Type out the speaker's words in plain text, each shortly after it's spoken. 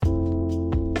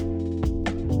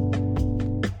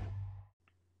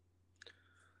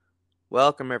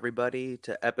Welcome, everybody,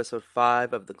 to episode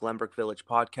 5 of the Glenbrook Village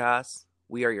podcast.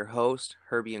 We are your hosts,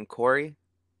 Herbie and Corey.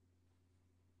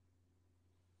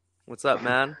 What's up,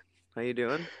 man? How you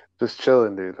doing? Just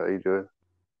chilling, dude. How you doing?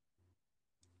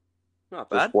 Not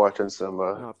Just bad. watching some.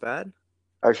 Not bad.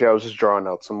 Actually, I was just drawing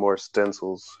out some more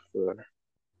stencils for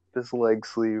this leg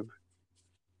sleeve.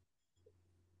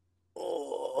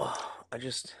 Oh,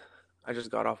 I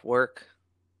just got off work.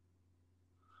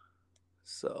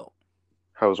 So,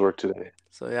 How was work today?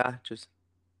 so yeah, just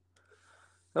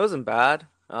it wasn't bad.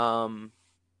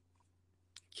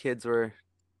 Kids were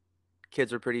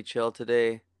kids were pretty chill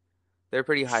today. They're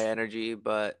pretty high energy,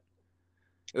 but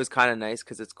it was kind of nice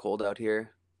because it's cold out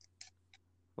here.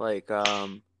 Like,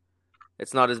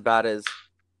 it's not as bad as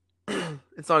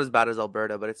it's not as bad as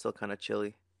Alberta, but it's still kind of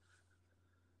chilly.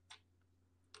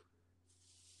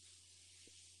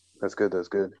 That's good. That's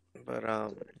good. But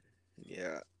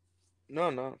yeah. No,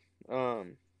 no.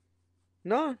 Um,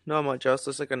 no, not much else.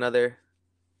 Just like another,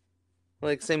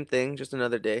 like same thing, just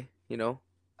another day.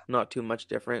 Not too much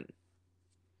different.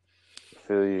 I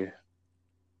feel you.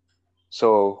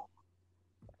 So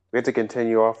we have to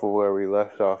continue off of where we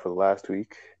left off of last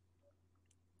week.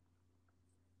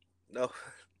 No.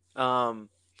 Um,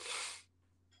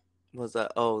 what was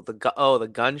that? Oh, the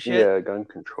gun shit. Yeah, gun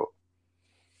control.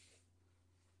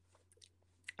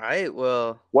 All right.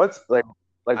 Well, What's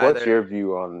what's your either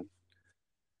view on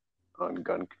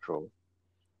gun control?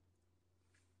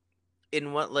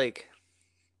 in what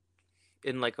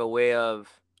in like a way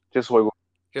of Just like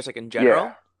just like in yeah,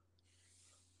 general.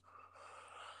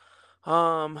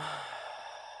 Fuck.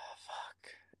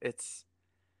 It's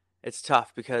it's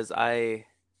tough because I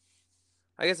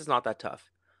guess it's not that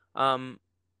tough. Um,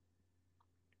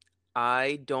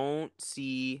 I don't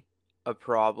see a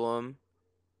problem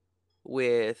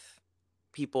with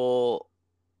people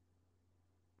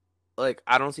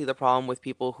I don't see the problem with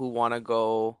people who want to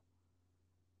go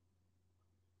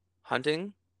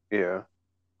hunting, yeah.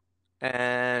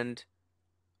 and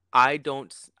I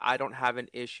don't have an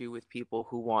issue with people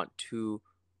who want to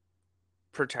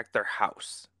protect their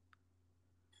house.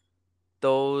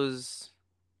 Those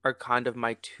are kind of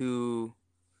my two,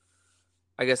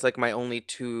 I guess, like my only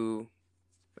two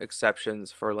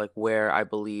exceptions for like where I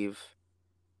believe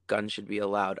guns should be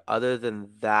allowed. Other than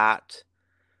that,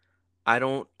 I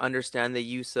don't understand the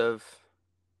use of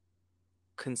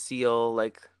conceal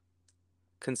like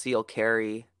conceal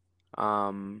carry.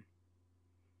 Um,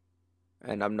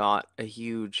 and I'm not a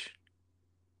huge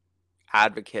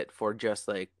advocate for just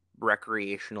like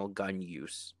recreational gun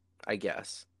use, I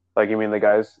guess. Like you mean the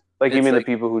guys? Like you It's mean the like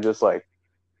people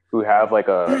who have like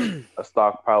a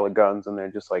stockpile of guns and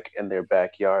they're just like in their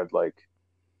backyard, like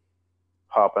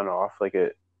popping off like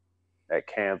it at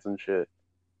cans and shit.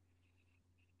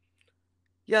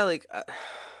 yeah,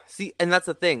 see, and that's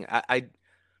the thing. I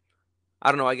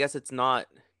don't know, I guess it's not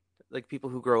like people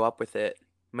who grow up with it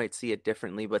might see it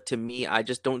differently, but to me, I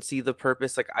just don't see the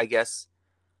purpose. Like I guess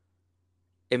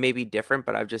it may be different,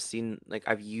 but I've just seen like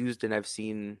I've used and I've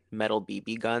seen metal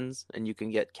BB guns and you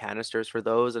can get canisters for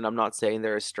those, and I'm not saying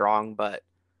they're as strong, but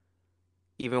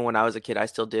even when I was a kid, I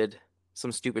still did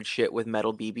some stupid shit with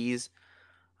metal BBs.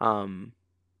 Um,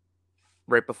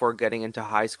 right before getting into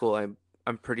high school,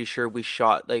 I'm pretty sure we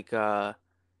shot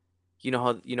you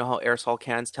know how aerosol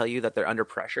cans tell you that they're under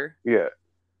pressure. Yeah,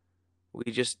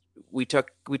 We just we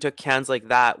took cans like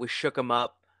that, we shook them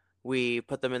up, we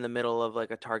put them in the middle of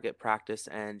like a target practice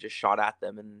and just shot at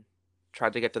them and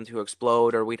tried to get them to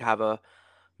explode, or we'd have a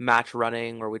match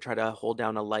running where we try to hold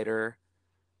down a lighter,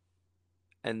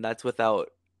 and that's without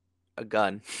a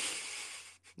gun.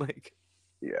 like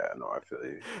yeah, no, I feel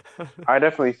you. I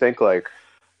definitely think like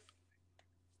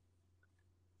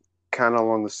kind of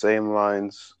along the same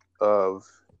lines of,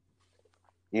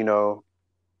 you know,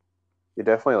 you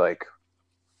definitely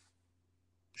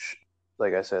sh-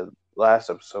 like I said last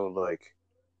episode, like,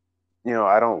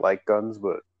 I don't like guns,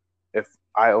 but if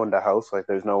I owned a house, like,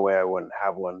 there's no way I wouldn't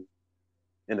have one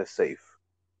in a safe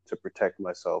to protect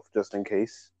myself just in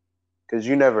case, because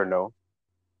you never know.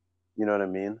 You know what I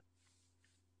mean?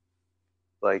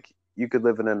 Like, you could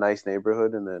live in a nice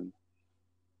neighborhood and then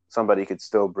somebody could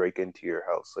still break into your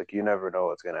house. Like, you never know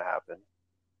what's gonna happen.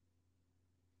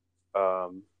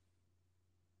 Um,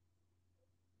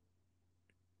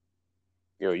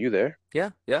 Yo, you there?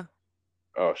 Yeah, yeah.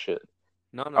 Oh shit.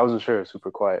 No, I no. wasn't sure.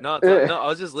 Super quiet. No, Oh, no, I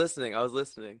was just listening. I was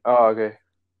listening. okay.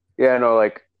 Yeah, no,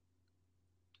 like,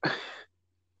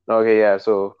 okay, yeah.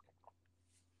 So,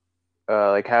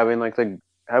 like having like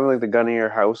the gun in your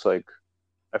house, like,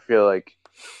 I feel like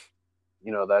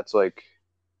that's like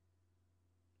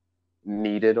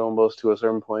needed almost to a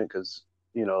certain point because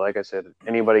You know, like I said,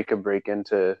 anybody could break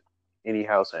into any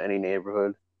house in any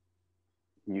neighborhood.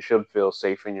 You should feel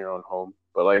safe in your own home.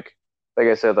 But like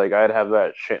I said, like I'd have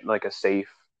that shit in like a safe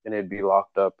and it'd be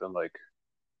locked up and like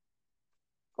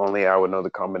only I would know the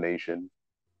combination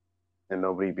and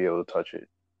nobody'd be able to touch it.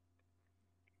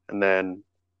 And then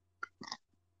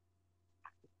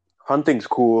hunting's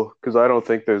cool because I don't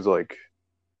think there's like,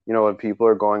 you know, when people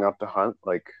are going out to hunt,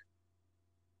 like,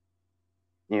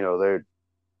 you know, they're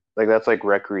like that's like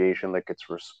recreation, like it's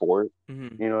for sport.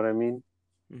 Mm-hmm. You know what I mean?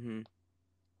 Mm-hmm.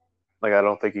 Like I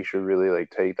don't think you should really like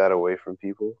take that away from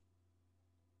people.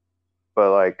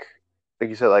 But like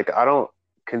you said, like I don't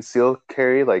conceal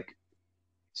carry like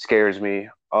scares me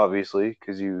obviously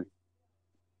because you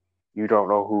don't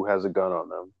know who has a gun on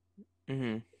them.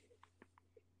 Mm-hmm.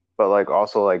 But like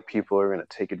also like people are gonna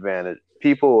take advantage.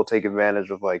 People will take advantage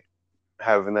of like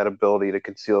having that ability to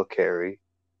conceal carry.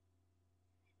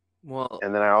 Well,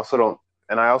 And then I also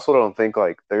don't think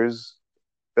like I feel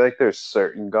like there's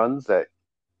certain guns that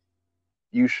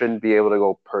you shouldn't be able to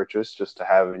go purchase just to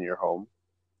have in your home.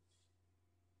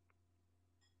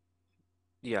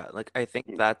 yeah, like I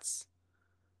think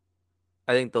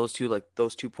those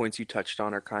two points you touched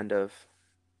on are kind of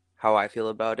how I feel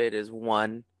about it is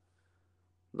one,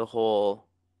 the whole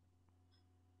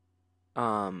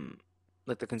um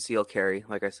like the conceal carry,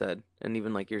 like I said, and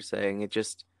even like you're saying, it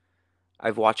just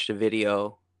I've watched a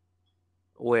video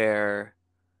where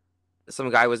some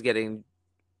guy was getting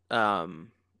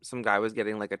um some guy was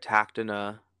getting like attacked in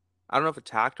a I don't know if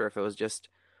attacked or if it was just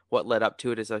what led up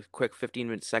to it is a quick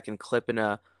 15-second clip in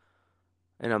a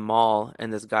mall,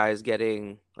 and this guy is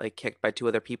getting like kicked by two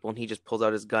other people, and he just pulls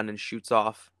out his gun and shoots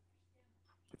off.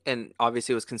 And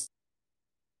obviously it was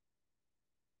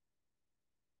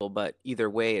but either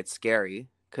way it's scary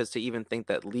because to even think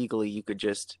that legally you could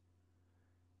just,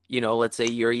 let's say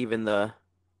you're even the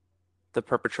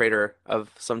perpetrator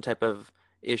of some type of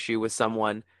issue with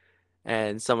someone,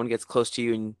 and someone gets close to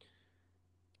you, and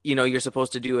you're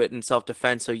supposed to do it in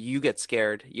self-defense, so you get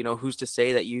scared. Who's to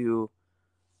say that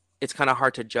it's kind of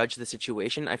hard to judge the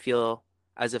situation. I feel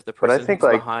as if the But I person think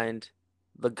who's like behind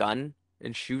the gun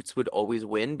and shoots would always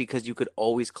win because you could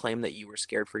always claim that you were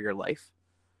scared for your life.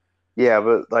 yeah,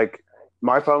 but like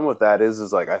my problem with that is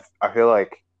like I feel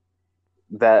like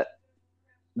that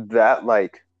that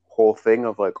like whole thing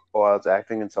of like oh I was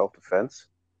acting in self-defense.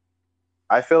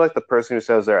 I feel like the person who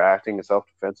says they're acting in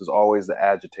self-defense is always the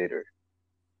agitator.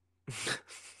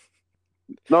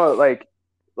 No, like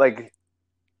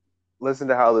listen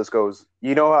to how this goes.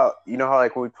 You know how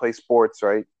like when we play sports,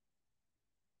 right?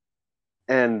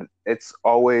 And it's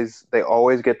always they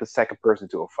always get the second person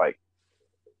to a fight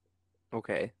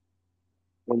Okay.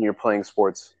 when you're playing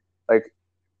sports. Like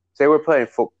say we're playing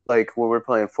like when we're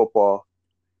playing football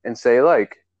and say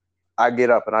like I get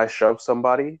up and I shove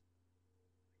somebody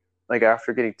like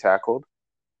after getting tackled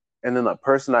and then the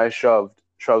person I shoved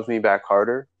shoves me back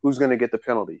harder, who's going to get the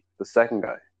penalty? The second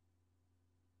guy.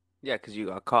 Yeah, because you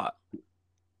got caught.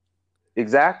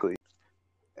 Exactly.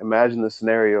 Imagine the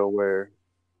scenario where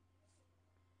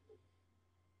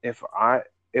if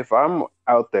if I'm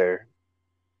out there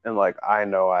and like I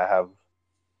know I have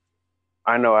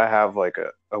like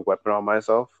a weapon on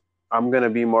myself, I'm going to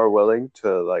be more willing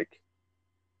to like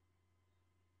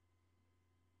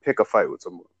pick a fight with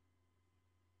someone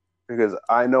because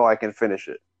I know I can finish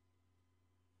it.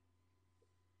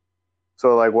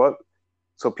 So like what?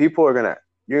 So people are gonna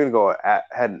you're gonna go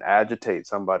ahead and agitate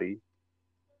somebody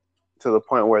to the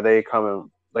point where they come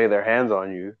and lay their hands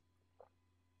on you,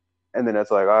 and then it's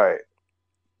like, all right,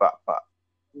 bop, bop.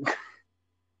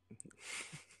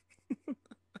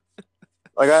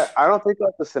 Like I don't think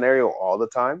that's the scenario all the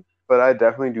time, but I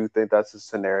definitely do think that's a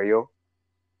scenario,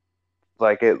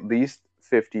 like at least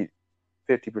 50%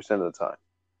 of the time.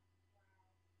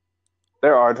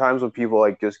 There are times when people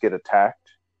like just get attacked,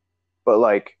 but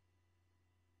like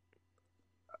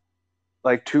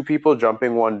two people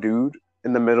jumping one dude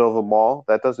in the middle of a mall,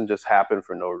 that doesn't just happen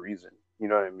for no reason. You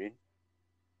know what I mean?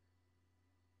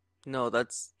 No,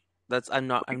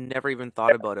 I've never even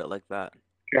thought about it like that.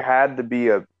 there had to be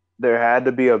a there had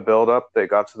to be a build up that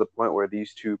got to the point where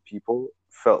these two people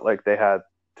felt like they had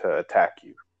to attack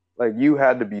you. Like you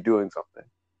had to be doing something.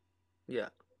 Yeah.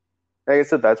 Like I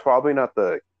said, that's probably not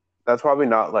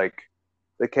like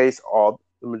the case all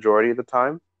the majority of the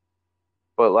time,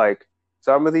 but like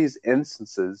some of these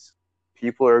instances,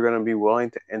 people are going to be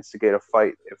willing to instigate a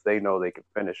fight if they know they can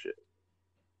finish it.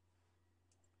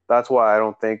 That's why I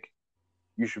don't think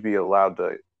you should be allowed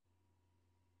to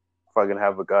fucking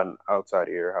have a gun outside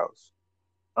of your house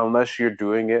unless you're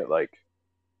doing it like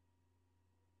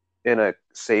in a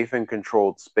safe and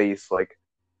controlled space, like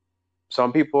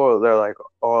some people they're like,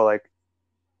 oh, like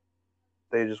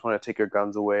they just want to take your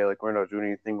guns away. Like we're not doing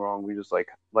anything wrong. We just like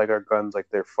our guns, like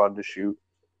they're fun to shoot.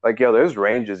 Like yo, there's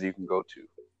ranges you can go to.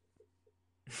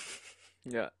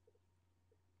 Yeah.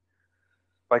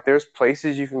 Like there's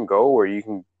places you can go where you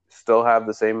can still have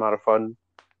the same amount of fun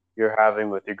you're having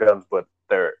with your guns, but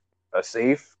they're a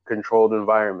safe, controlled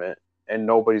environment, and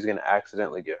nobody's gonna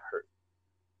accidentally get hurt.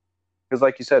 Because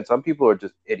like you said, some people are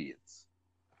just idiots.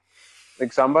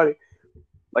 Like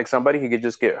somebody could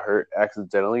just get hurt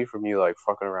accidentally from you like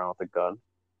fucking around with a gun.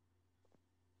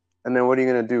 And then what are you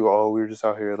gonna do? Oh, we were just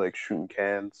out here like shooting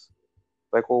cans.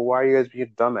 Like, well, why are you guys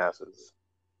being dumbasses?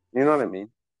 You know what I mean?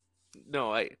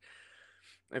 No, I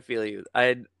feel you.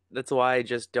 I That's why I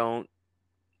just don't.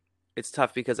 It's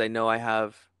tough because I know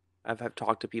I've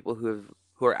talked to people who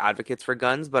are advocates for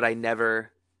guns, but I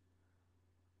never.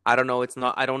 I don't know. It's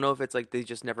not. I don't know if it's like they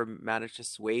just never managed to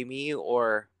sway me,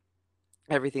 or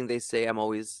everything they say. I'm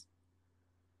always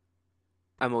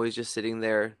just sitting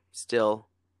there still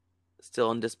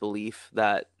in disbelief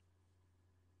that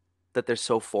they're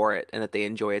so for it and that they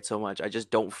enjoy it so much. I just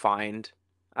don't find.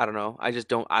 I don't know. I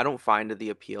don't find the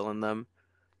appeal in them,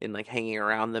 in like hanging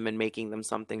around them and making them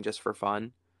something just for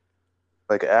fun.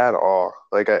 Like at all.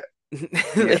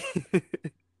 Yeah,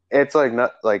 it's like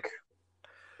not like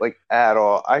at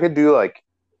all. I could do like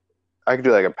a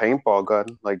paintball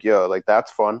gun. Like yo, like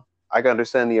that's fun. I can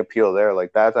understand the appeal there.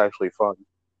 Like that's actually fun.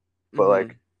 But Hmm.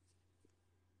 like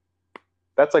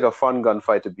that's like a fun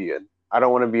gunfight to be in. I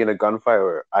don't want to be in a gunfight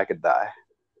where I could die.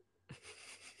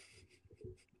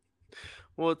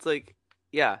 Well, it's like,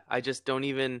 yeah, I just don't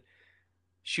even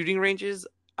shooting ranges.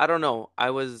 I don't know. I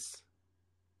was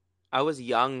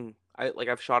young.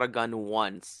 I've shot a gun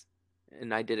once,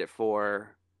 and I did it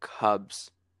for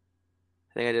Cubs.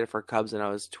 I think I did it for Cubs, and I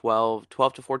was 12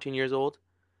 to 14 years old.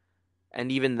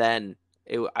 And even then,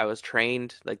 I was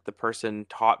trained. Like the person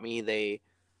taught me. They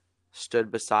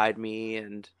stood beside me,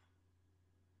 and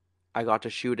I got to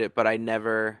shoot it. But I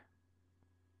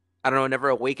don't know, it never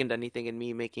awakened anything in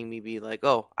me, making me be like,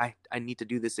 oh, I need to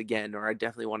do this again, or I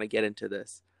definitely want to get into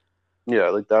this. Yeah,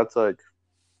 like that's like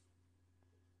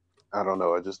I don't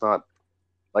know. It's just not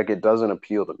like it doesn't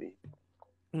appeal to me.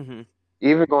 Hmm.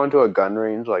 Even going to a gun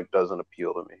range like doesn't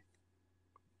appeal to me.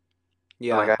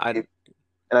 And Yeah,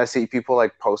 I see people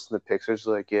like posting the pictures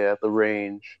like yeah at the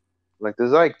range. Like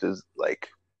there's like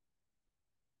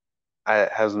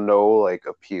it has no like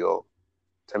appeal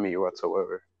to me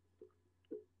whatsoever.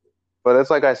 But it's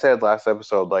like I said last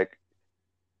episode, like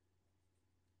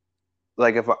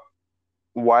if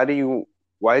why do you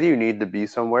why do you need to be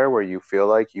somewhere where you feel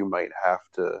like you might have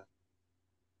to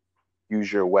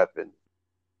use your weapon?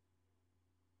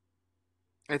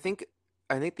 I think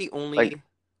I think Like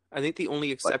the only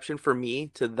like exception for me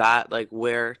to that, like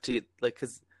where to like,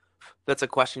 because that's a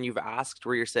question you've asked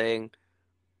where you're saying,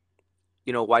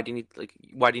 why do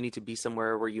you need to be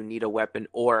somewhere where you need a weapon,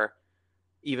 or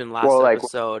even last well like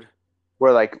episode,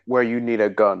 where you need a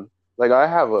gun. Like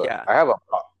yeah,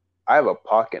 I have a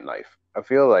pocket knife. I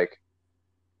feel like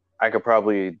I could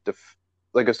probably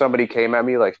like if somebody came at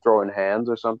me like throwing hands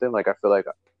or something, like I feel like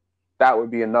that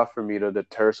would be enough for me to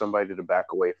deter somebody to back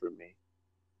away from me.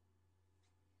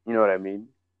 You know what I mean?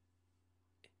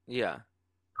 yeah,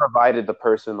 Provided the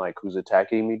person like who's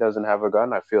attacking me doesn't have a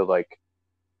gun, I feel like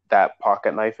that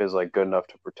pocket knife is like good enough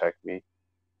to protect me.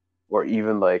 Or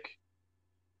even like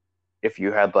if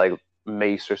you had like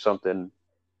mace or something,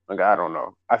 like I don't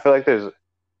know. I feel like there's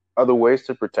other ways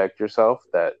to protect yourself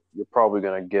that you're probably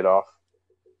gonna get off.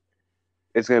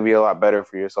 It's gonna be a lot better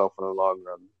for yourself in the long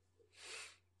run.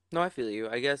 no, I feel you.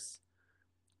 I guess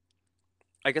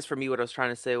for me, what I was trying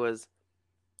to say was,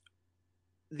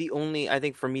 I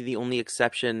think for me, the only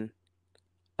exception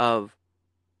of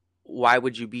why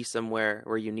would you be somewhere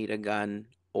where you need a gun,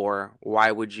 or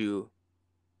why would you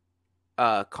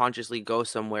consciously go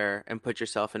somewhere and put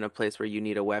yourself in a place where you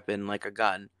need a weapon like a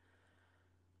gun,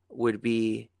 would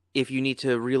be if you need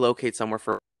to relocate somewhere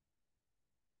for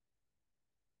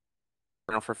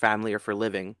family or for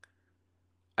living.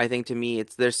 I think to me,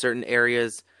 there's certain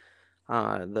areas.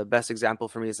 The best example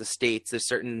for me is the states. There's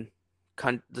certain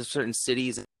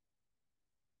cities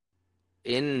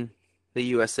in the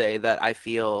USA that I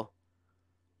feel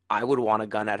I would want a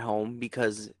gun at home,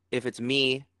 because if it's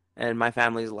me and my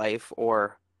family's life,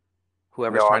 or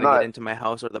whoever's No, trying to get into my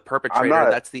house, or the I'm perpetrator, not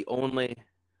that's the only.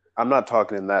 I'm not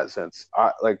talking in that sense.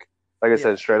 Like I Yeah.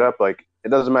 said straight up, like it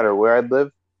doesn't matter where I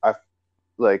live. I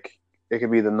like it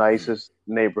could be the nicest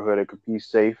neighborhood. It could be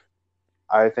safe.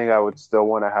 I think I would still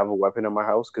want to have a weapon in my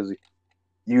house because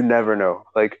you never know.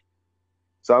 Like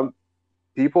some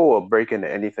people will break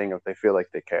into anything if they feel like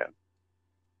they can.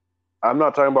 I'm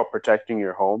not talking about protecting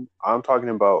your home. I'm talking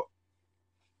about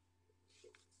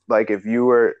like if you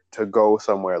were to go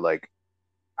somewhere like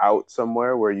out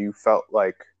somewhere where you felt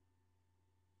like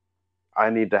I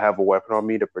need to have a weapon on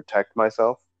me to protect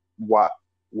myself. Why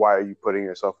why are you putting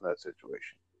yourself in that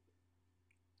situation?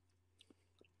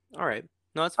 All right.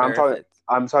 No, that's I'm fair if talking it's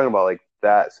I'm talking about like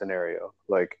that scenario.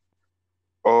 Like,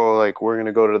 oh, like we're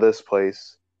gonna go to this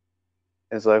place.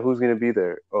 It's like who's gonna be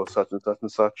there? Oh, such and such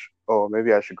and such. Oh,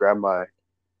 maybe I should grab my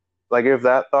like if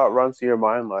that thought runs through your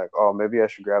mind, like, oh, maybe I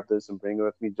should grab this and bring it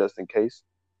with me just in case.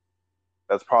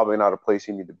 That's probably not a place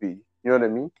you need to be. You know what I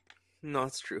mean? no,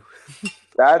 it's true.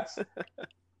 That's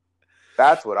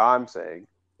that's what I'm saying.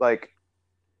 Like,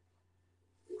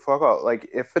 fuck out. Like,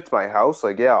 if it's my house,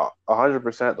 like, yeah,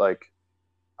 100%. Like,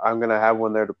 I'm gonna have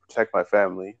one there to protect my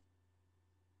family.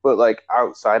 But like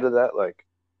outside of that, like,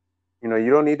 you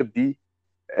don't need to be.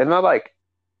 And not like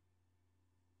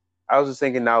I was just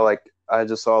thinking now, like I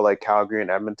just saw like Calgary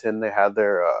and Edmonton, they had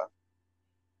their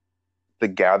the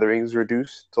gatherings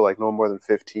reduced to like no more than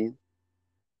 15.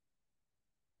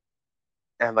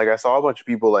 And like I saw a bunch of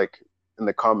people like in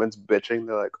the comments bitching.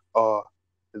 They're like, "Oh,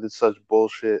 this is such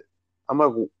bullshit." I'm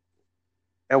like,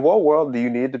 in what world do you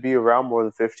need to be around more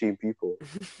than 15 people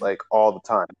like all the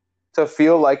time to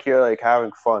feel like you're like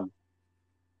having fun?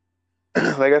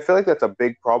 Like I feel like that's a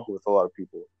big problem with a lot of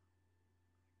people.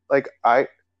 Like I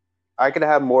could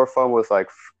have more fun with like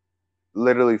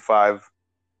literally five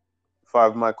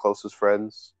of my closest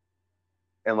friends,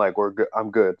 and like we're good. I'm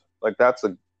good. Like that's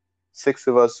a six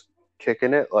of us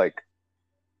kicking it. Like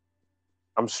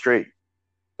I'm straight.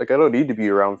 Like I don't need to be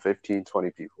around 15,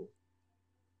 20 people.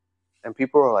 And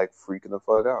people are like freaking the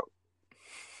fuck out.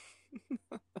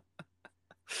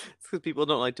 It's because people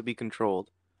don't like to be controlled.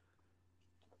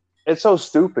 It's so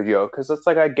stupid, yo. Because it's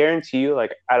like I guarantee you,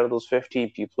 like out of those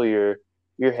 15 people you're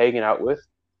hanging out with,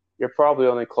 you're probably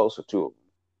only close to two of them.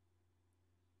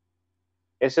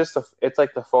 It's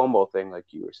like the FOMO thing, like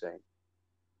you were saying.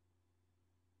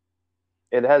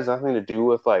 It has nothing to do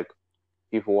with like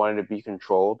people wanting to be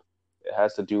controlled. It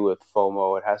has to do with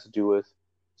FOMO. It has to do with,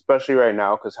 especially right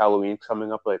now, because Halloween's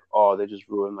coming up. Like, oh, they just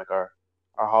ruined like our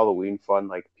Halloween fun.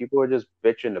 Like, people are just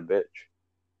bitching to bitch.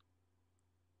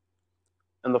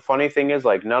 And the funny thing is,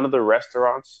 like, none of the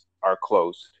restaurants are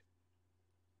closed,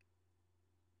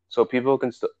 so people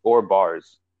can or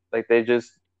bars. Like, they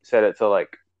just set it to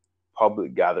like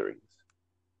public gatherings,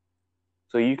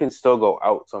 so you can still go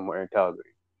out somewhere in Calgary.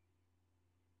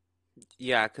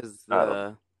 Yeah, I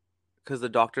don't. because the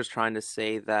doctor's trying to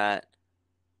say that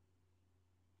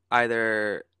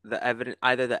either the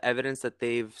evidence that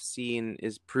they've seen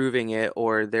is proving it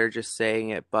or they're just saying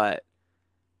it, but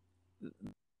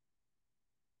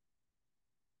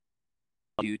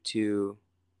due to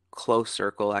close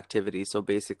circle activity. So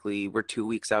basically, we're 2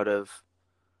 weeks out of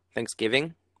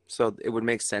Thanksgiving, so it would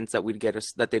make sense that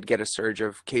they'd get a surge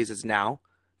of cases now,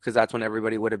 because that's when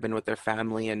everybody would have been with their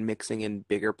family and mixing in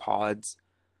bigger pods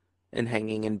and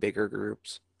hanging in bigger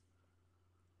groups.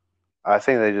 I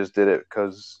think they just did it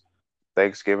because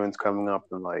Thanksgiving's coming up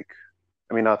and like,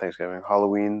 I mean, not Thanksgiving,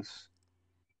 Halloween's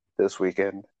this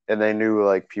weekend, and they knew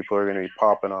like people are gonna be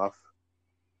popping off,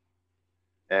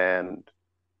 and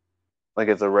like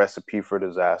it's a recipe for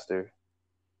disaster.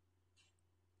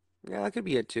 Yeah, that could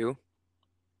be it too.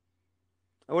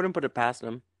 I wouldn't put it past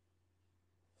them.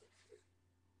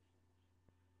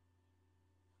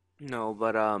 No,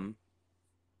 but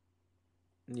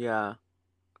yeah,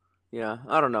 yeah.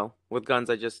 I don't know. With guns,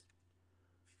 that's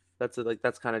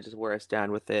kind of just where I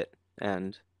stand with it,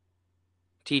 and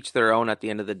teach their own at the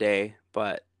end of the day.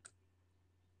 But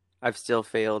I've still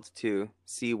failed to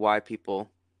see why people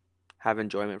have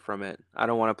enjoyment from it. I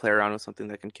don't want to play around with something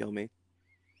that can kill me.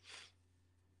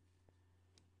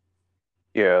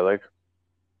 Yeah, like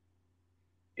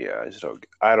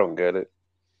I don't get it.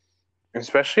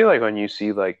 Especially like when you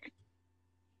see like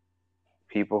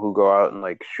people who go out and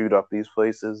like shoot up these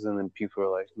places and then people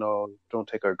are like, "No, don't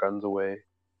take our guns away."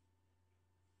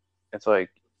 It's like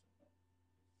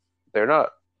they're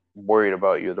not worried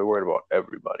about you, they're worried about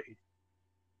everybody.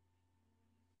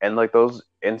 And like those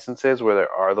instances where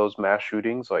there are those mass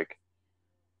shootings, like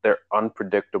they're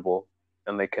unpredictable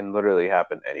and they can literally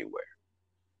happen anywhere.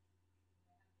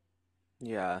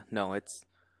 Yeah, no, it's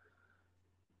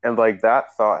And like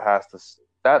that thought has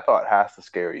to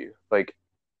scare you. Like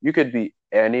you could be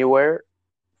anywhere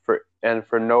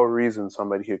for no reason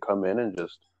somebody could come in and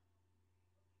just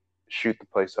shoot the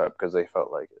place up because they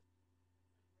felt like it.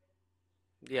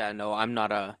 yeah, no, I'm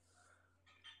not a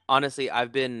honestly,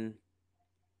 I've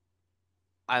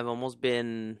almost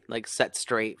been like set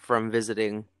straight from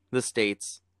visiting the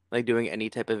States, like doing any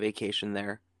type of vacation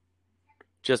there.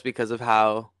 just because of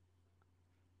how,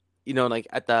 like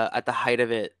at the height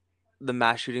of it, the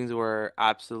mass shootings were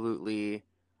absolutely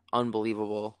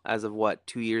unbelievable as of what,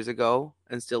 2 years ago,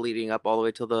 and still leading up all the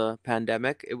way till the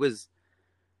pandemic. It was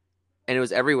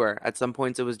everywhere. At some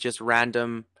points, it was just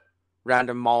random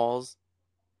malls,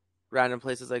 random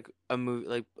places like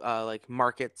like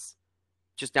markets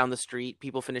just down the street,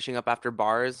 people finishing up after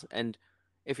bars. And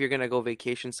if you're gonna go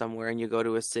vacation somewhere and you go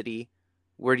to a city,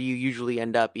 where do you usually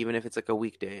end up? Even if it's like a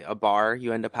weekday, a bar,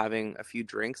 you end up having a few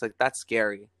drinks. Like that's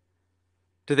scary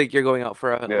to think you're going out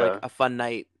for Yeah. a fun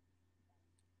night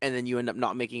and then you end up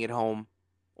not making it home,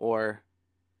 or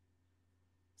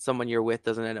someone you're with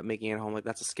doesn't end up making it home. Like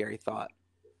that's a scary thought.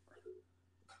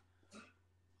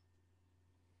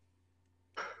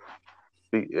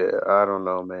 Yeah, I don't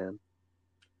know, man.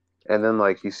 And then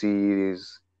like you see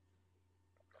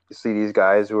these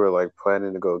guys who are like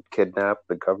planning to go kidnap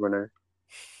the governor.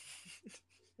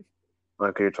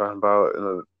 Like you're talking about in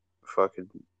the fucking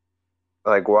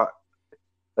like what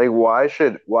like why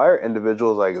are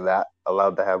individuals like that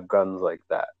allowed to have guns like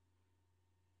that?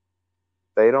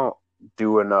 They don't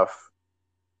do enough.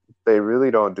 They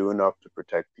really don't do enough to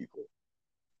protect people,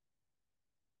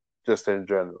 just in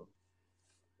general.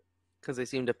 Because they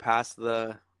seem to pass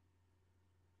the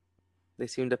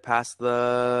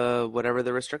whatever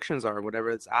the restrictions are,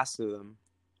 whatever it's asked of them.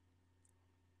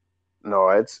 No,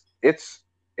 it's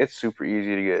super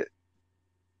easy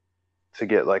to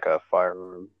get like a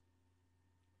firearm.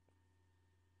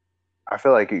 I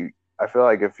feel like I feel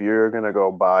like if you're gonna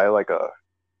go buy like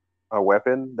a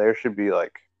weapon, there should be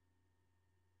like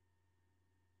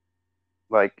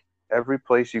every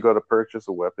place you go to purchase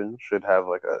a weapon should have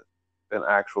like an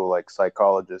actual like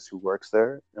psychologist who works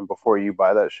there. And before you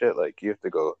buy that shit, like you have to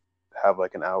go have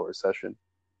like an hour session.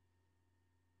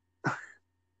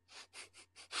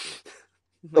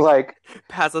 Like Like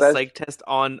pass a that's psych test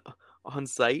on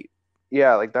site.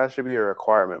 yeah, like that should be a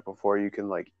requirement before you can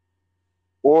like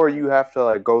or you have to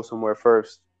like go somewhere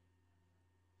first,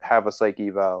 have a psych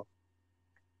eval,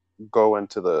 go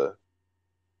into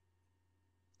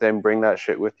then bring that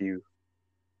shit with you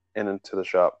and into the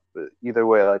shop. But either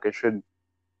way, like it shouldn't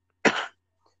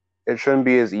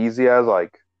be as easy as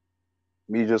like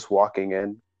me just walking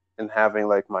in and having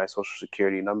like my social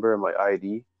security number and my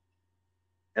ID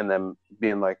and then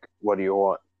being like, what do you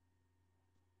want?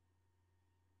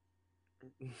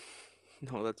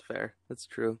 No, that's fair. That's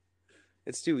true.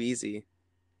 It's too easy.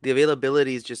 The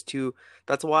availability is just too.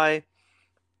 That's why.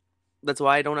 That's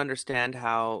why I don't understand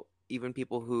how even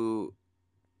people who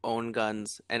own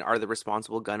guns and are the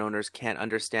responsible gun owners can't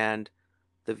understand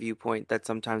the viewpoint that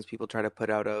sometimes people try to put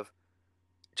out of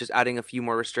just adding a few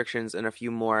more restrictions and a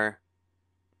few more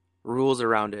rules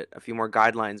around it, a few more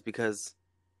guidelines, because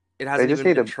it They hasn't just even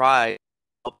need been to, tried.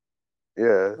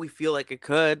 yeah, We feel like it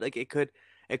could, it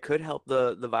could help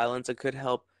the violence. It could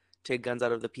help take guns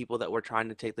out of the people that we're trying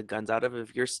to take the guns out of.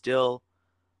 If you're still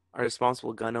a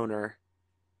responsible gun owner,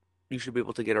 you should be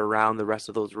able to get around the rest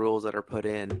of those rules that are put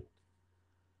in.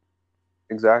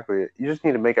 exactly. You just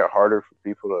need to make it harder for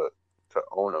people to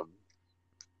own them,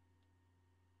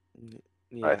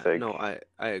 I Yeah, think. no, I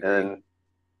agree. And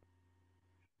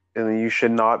and you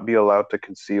should not be allowed to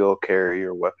conceal carry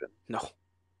your weapon, No,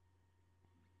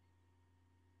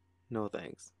 no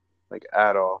thanks. like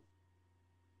at all.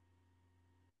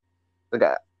 Like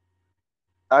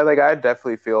I like I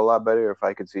definitely feel a lot better if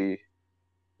I could see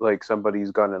like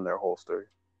somebody's gun in their holster.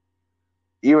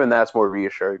 Even that's more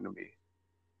reassuring to me.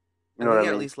 You I know what think I it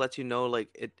at mean? least lets you know, like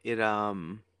it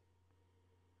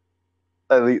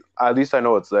At least I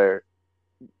know it's there.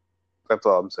 That's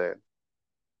all I'm saying.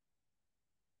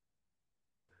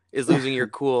 is losing your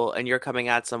cool and you're coming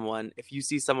at someone. If you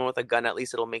see someone with a gun, at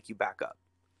least it'll make you back up.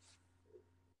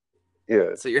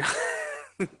 Yeah, So you're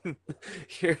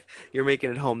you're you're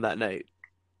making it home that night.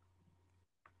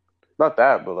 not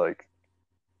that, but like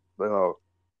like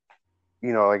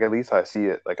at least I see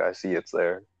it. Like I see it's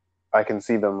there. I can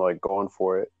see them like going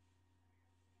for it.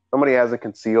 Somebody has it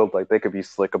concealed, like they could be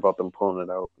slick about them pulling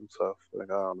it out and stuff.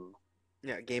 Like I don't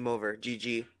Yeah, game over.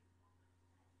 GG.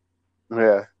 know.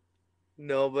 Yeah,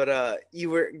 No, but you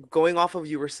were going off of,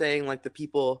 you were saying like the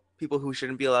people who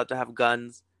shouldn't be allowed to have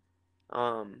guns,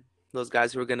 those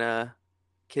guys who were gonna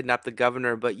kidnap the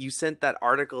governor, but you sent that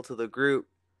article to the group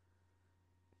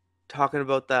talking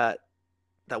about that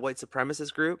white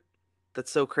supremacist group.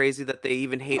 That's so crazy that they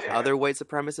even hate yeah. other white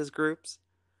supremacist groups.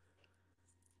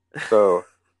 So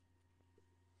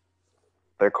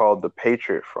they're called the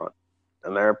Patriot Front,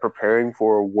 and they're preparing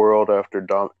for a world after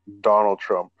Donald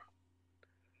Trump.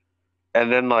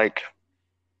 And then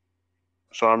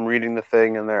so I'm reading the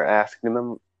thing, and they're asking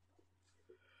them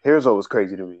Here's what was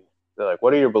crazy to me. They're like,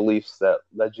 "What are your beliefs that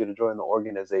led you to join the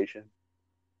organization?"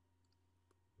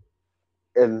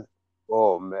 And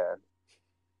oh man,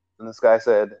 and this guy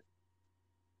said,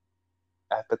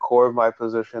 "At the core of my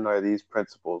position are these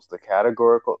principles: the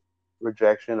categorical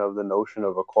rejection of the notion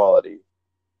of equality,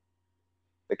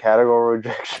 the categorical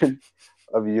rejection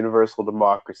of universal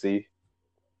democracy,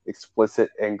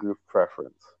 explicit and group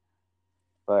preference."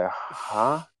 Like,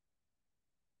 huh?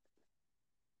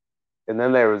 And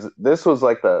then there was this was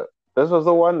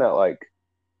the one that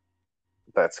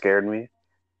that scared me.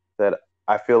 That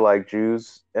I feel like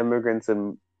Jews, immigrants,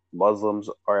 and Muslims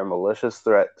are a malicious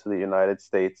threat to the United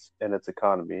States and its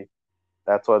economy.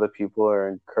 That's why the people are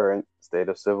in current state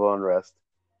of civil unrest.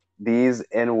 These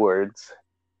N-words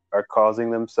are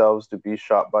causing themselves to be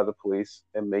shot by the police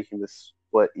and making this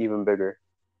split even bigger.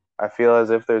 I feel as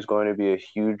if there's going to be a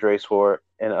huge race war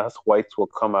and us whites will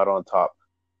come out on top.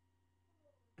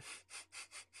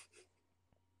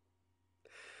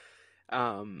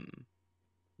 Um,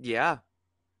 yeah,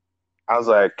 I was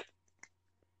like,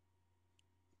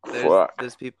 fuck.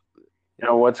 there's people. You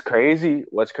know what's crazy?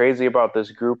 What's crazy about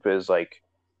this group is like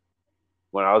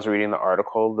when I was reading the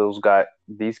article,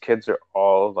 these kids are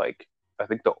all like I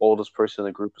think the oldest person in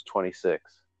the group is 26.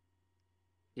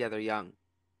 Yeah, they're young.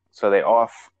 So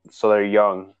they're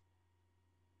young,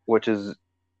 which is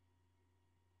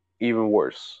even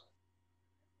worse.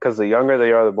 Because the younger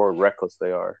they are, the more reckless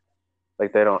they are.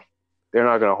 Like they're not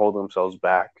gonna hold themselves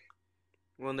back.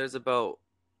 Well, there's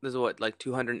what, like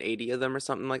 280 of them or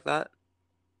something like that.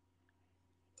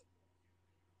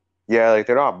 Yeah, like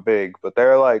they're not big, but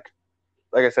they're like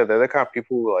I said, they're the kind of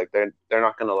people who they're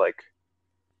not gonna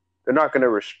they're not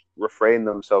gonna refrain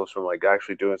themselves from like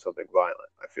actually doing something violent.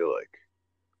 I feel like.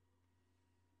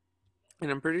 And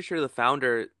I'm pretty sure the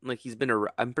founder, like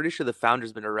I'm pretty sure the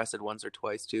founder's been arrested once or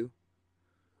twice too.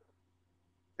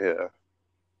 Yeah,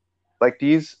 like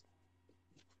these,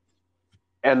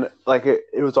 and like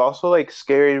it was also like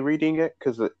scary reading it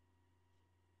because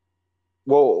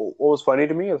well, what was funny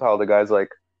to me is how the guy's like,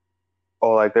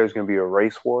 oh, like there's gonna be a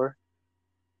race war,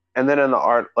 and then in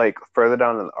the like further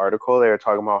down in the article, they were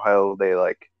talking about how they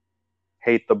like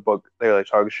hate the book. They're like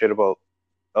talking shit about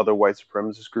other white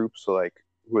supremacist groups, so like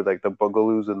who are like the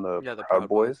Boogaloos and the Yeah, the Proud Proud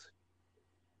Boys. Boys.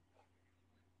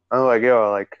 I'm like,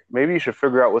 yo, like maybe you should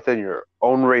figure out within your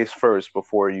own race first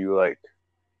before you like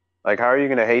how are you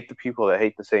gonna hate the people that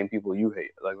hate the same people you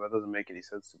hate? Like that doesn't make any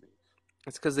sense to me.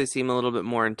 It's because they seem a little bit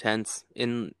more intense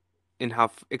in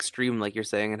how extreme, like you're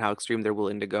saying, and how extreme they're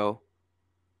willing to go.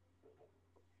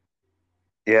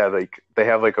 Yeah, like they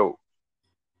have like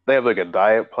a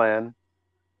diet plan.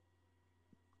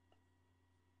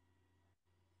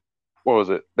 What was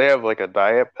it? They have like a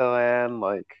diet plan,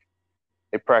 like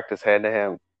they practice hand to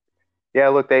hand. Yeah,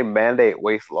 look, they mandate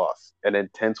weight loss and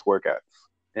intense workouts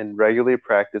and regularly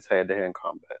practice hand to hand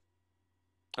combat.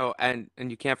 Oh, and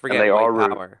you can't And forget white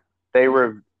power. they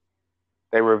re-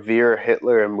 they revere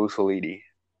Hitler and Mussolini.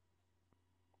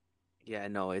 Yeah,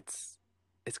 no, it's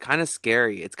kind of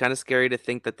scary. It's kind of scary to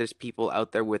think that there's people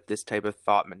out there with this type of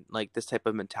like this type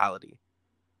of mentality,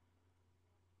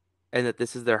 and that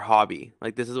this is their hobby.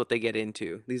 Like this is what they get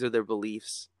into. These are their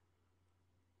beliefs.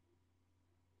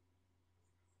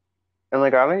 And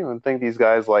like I don't even think these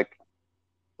guys like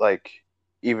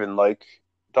even like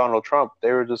Donald Trump.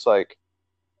 They were just like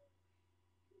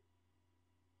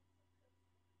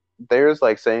there's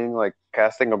like saying like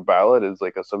casting a ballot is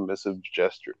like a submissive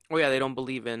gesture. Oh yeah, they don't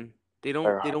believe in.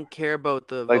 Or, They don't care about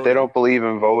the like they voting. don't believe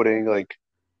in voting. Like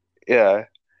yeah,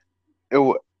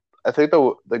 it. I think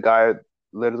the guy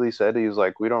literally said he was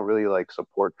like, we don't really like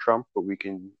support Trump, but we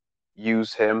can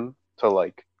use him to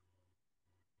like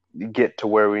get to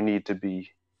where we need to be.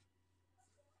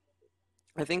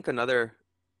 I think another.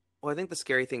 Well, I think the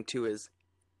scary thing too is,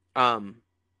 um,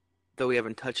 that we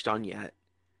haven't touched on yet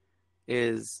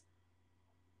is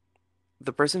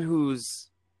the person who's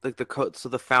like so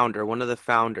the founder, one of the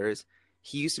founders.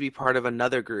 He used to be part of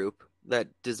another group that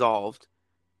dissolved,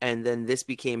 and then this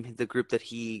became the group that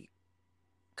he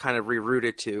kind of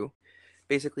rerouted to,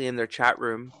 basically in their chat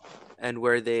room, and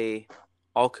where they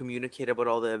all communicate about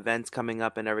all the events coming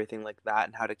up and everything like that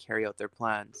and how to carry out their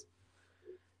plans.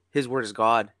 His word is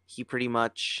God. He pretty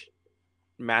much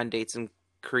mandates and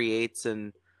creates,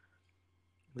 and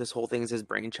this whole thing is his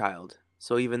brainchild.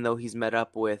 So even though he's met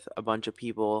up with a bunch of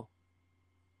people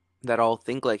that all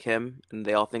think like him and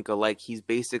they all think alike, he's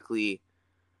basically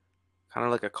kind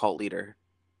of like a cult leader.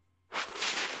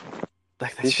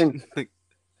 Like These things, like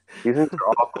these things are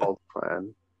all cults,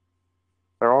 man.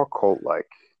 They're all cult like.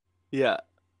 yeah,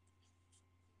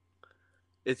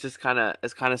 it's kind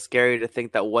of scary to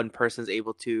think that one person's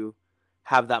able to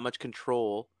have that much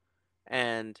control,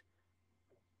 and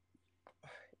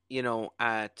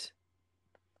at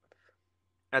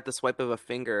the swipe of a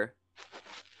finger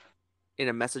in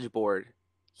a message board,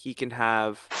 he can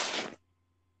have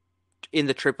in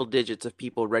the triple digits of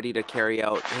people ready to carry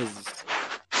out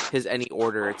his any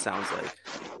order, it sounds like.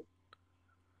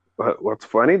 But what's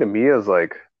funny to me is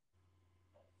like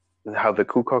how the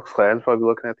Ku Klux Klan's probably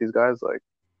looking at these guys like,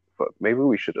 but maybe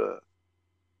we should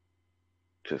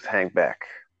just hang back.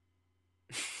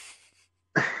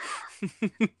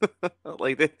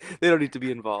 Like they don't need to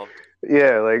be involved.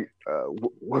 Yeah, like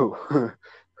we'll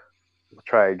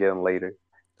try again later.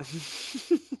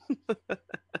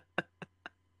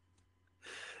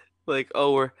 Like,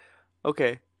 oh, we're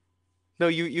okay. No,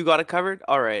 you got it covered?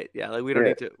 All right. Yeah, like Yeah, we don't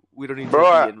need to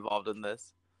bro. be involved in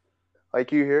this.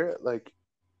 Like you hear it, like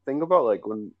think about like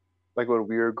when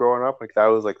we were growing up, like that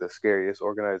was like the scariest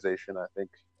organization I think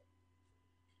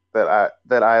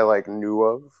that I like knew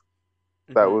of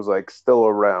that Hmm. was like still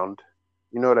around.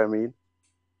 You know what I mean?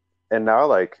 And now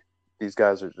like these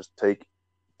guys are just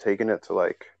taking it to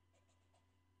like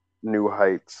new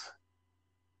heights,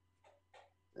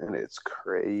 and it's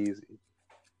crazy.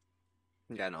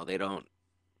 Yeah, no, they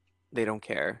don't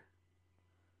care.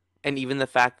 And even the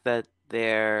fact that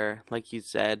they're, like you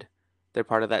said, they're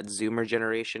part of that Zoomer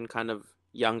generation, kind of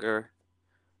younger,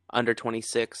 under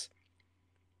 26.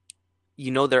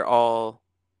 They're all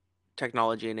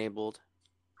technology enabled.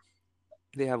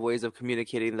 They have ways of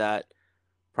communicating that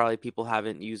probably people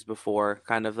haven't used before,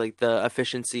 kind of like the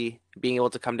efficiency, being able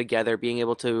to come together, being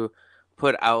able to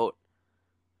put out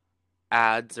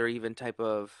ads or even type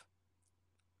of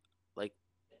like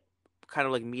kind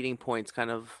of like meeting points,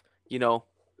 kind of, you know,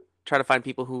 try to find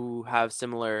people who have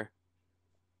similar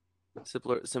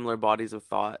bodies of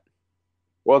thought.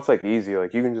 Well, it's like easy.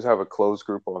 Like you can just have a closed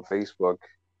group on Facebook,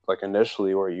 like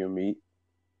initially where you meet,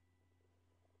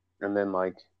 and then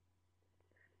like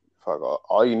fuck,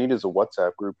 all you need is a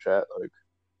WhatsApp group chat. Like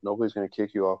nobody's gonna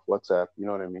kick you off WhatsApp. You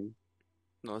know what I mean?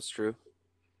 No, that's true.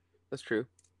 That's true.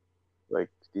 Like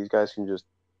these guys can just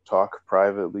talk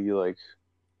privately, like,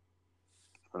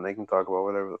 and they can talk about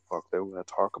whatever the fuck they want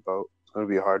to talk about. It's gonna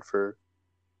be hard for,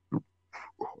 oh,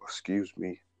 excuse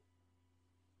me,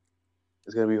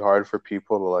 it's gonna be hard for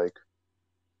people to like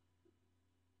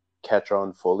catch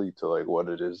on fully to like what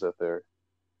it is that they're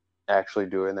actually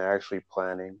doing. They're actually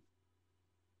planning.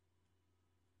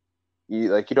 You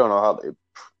don't know how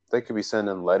they could be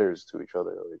sending letters to each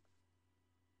other.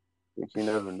 Like you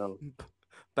never know.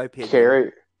 By pigeon.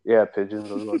 Carrot, yeah, pigeons.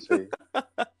 I was about to say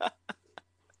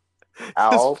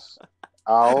owls,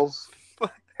 owls.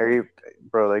 Harry,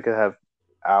 bro, they could have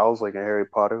owls like in Harry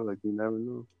Potter. Like you never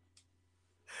know.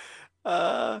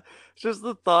 uh, just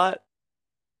the thought,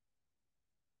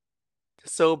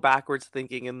 so backwards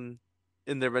thinking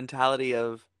in their mentality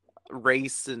of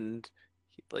race and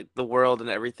like the world and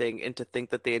everything, and to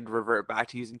think that they'd revert back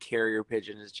to using carrier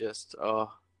pigeon is just,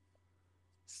 oh,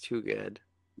 it's too good.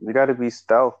 You got to be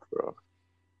stealth, bro.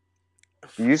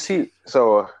 You see,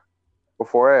 so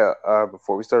before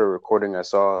we started recording, I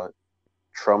saw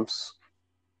Trump's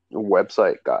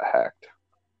website got hacked,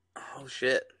 Oh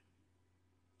shit.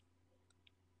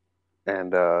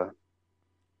 and hold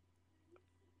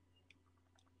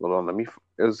on,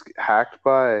 it was hacked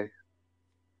by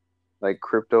like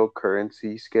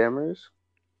cryptocurrency scammers.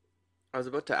 I was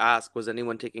about to ask, was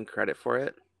anyone taking credit for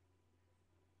it?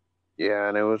 Yeah,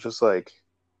 and it was just like,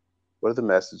 what did the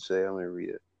message say? Let me read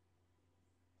it.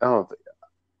 I don't think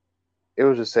it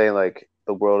was just saying like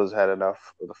the world has had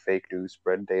enough of the fake news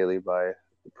spread daily by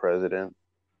the president.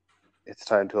 It's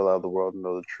time to allow the world to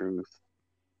know the truth.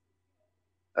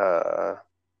 Uh,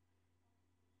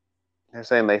 they're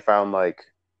saying they found like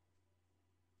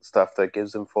stuff that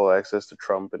gives them full access to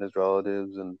Trump and his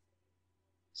relatives and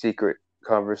secret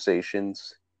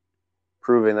conversations,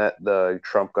 proving that the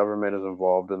Trump government is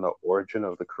involved in the origin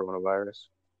of the coronavirus.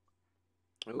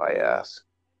 My Ooh, ass.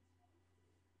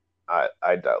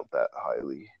 I doubt that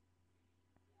highly.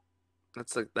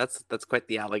 that's quite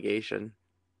the allegation.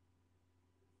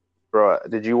 Bro,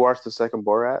 did you watch the second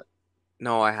Borat?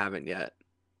 No, I haven't yet.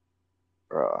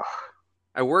 Bro,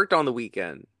 I worked on the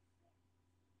weekend.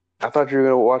 I thought you were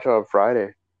gonna watch it on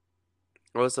Friday.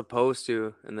 I was supposed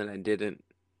to, and then I didn't.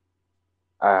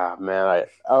 Ah man,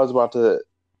 I was about to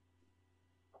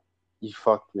you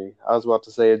fucked me. I was about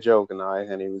to say a joke and I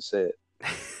can't even say it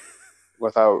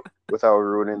without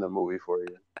ruining the movie for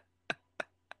you.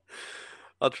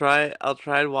 I'll try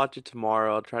and watch it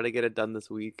tomorrow. I'll try to get it done this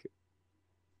week.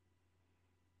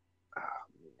 Ah,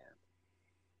 man.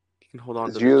 You can hold on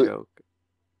Did to the you joke.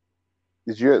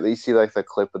 did you at least see like the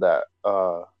clip of that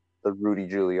the Rudy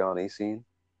Giuliani scene?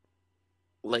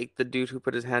 Like the dude who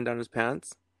put his hand down his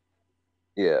pants.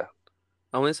 Yeah,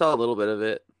 I only saw a little bit of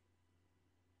it.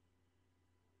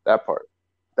 that part.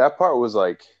 That part was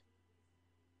like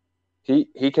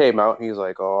he came out and he's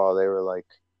like, oh, they were like,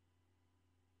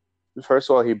 first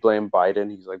of all, he blamed Biden.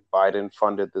 He's like, Biden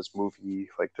funded this movie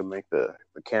like to make the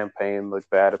campaign look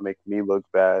bad, to make me look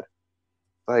bad.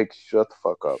 Like, shut the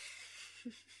fuck up,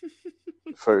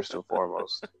 first and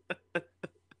foremost.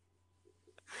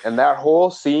 And that whole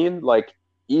scene, like,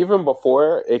 even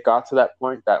before it got to that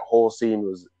point, that whole scene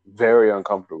was very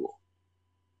uncomfortable.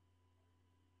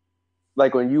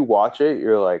 Like when you watch it,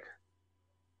 you're like,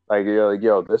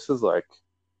 yo, this is like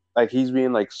he's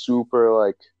being like super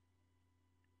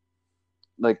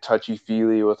like touchy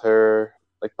feely with her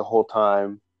like the whole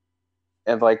time,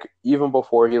 and like even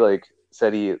before he like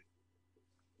said he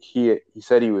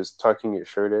said he was tucking his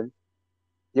shirt in,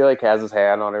 he like has his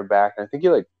hand on her back, and I think he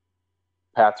like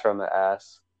pats her on the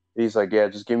ass. He's like, yeah,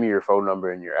 just give me your phone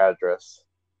number and your address.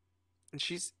 And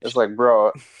It's like,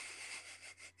 bro,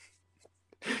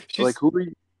 like she's who are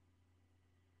you?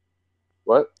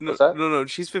 What? no What's that? no no,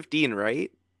 she's 15,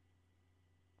 right?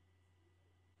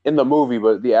 In the movie,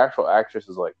 but the actual actress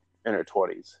is like in her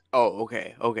 20s. Oh,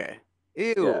 okay, okay.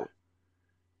 Yeah. Ew.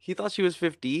 He thought she was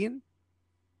 15?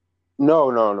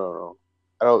 No, no, no, no.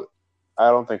 I don't. I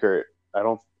don't think her. I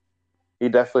don't. He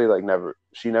definitely like never.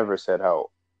 She never said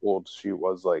how old she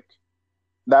was. Like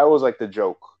that was like the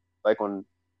joke. Like when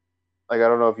like I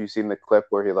don't know if you've seen the clip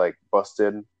where he like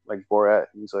busted like Borat.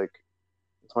 And he's like,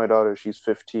 "It's my daughter. She's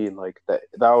 15." Like that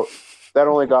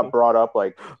only got brought up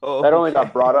like Oh, that only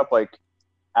got okay. brought up like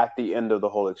at the end of the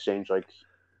whole exchange. Like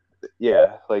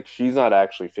yeah, like she's not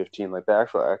actually 15. Like the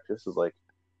actual actress is like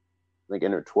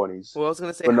in her 20s. Well, I was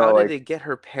gonna say, But how no, did like they get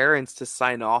her parents to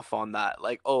sign off on that?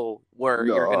 Like, oh, where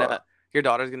no, your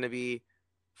daughter's gonna be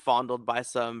fondled by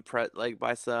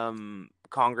by some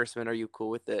congressman. Are you cool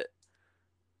with it?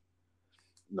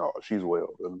 no, she's way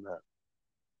older than that.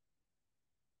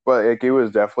 But like, it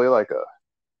was definitely like a.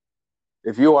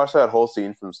 If you watch that whole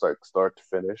scene from start to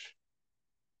finish,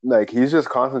 like he's just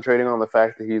concentrating on the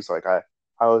fact that he's like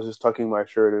I was just tucking my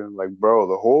shirt in. Like, bro,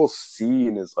 the whole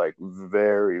scene is like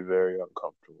very very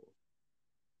uncomfortable.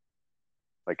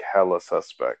 Like hella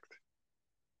suspect.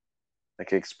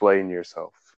 Like explain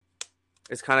yourself.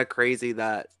 It's kind of crazy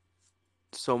that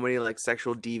so many like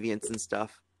sexual deviants and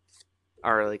stuff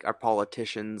are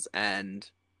politicians and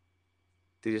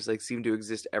they just like seem to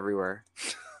exist everywhere.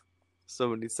 So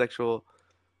many sexual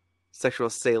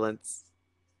assailants.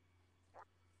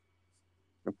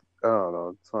 I don't know.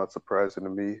 It's not surprising to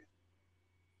me.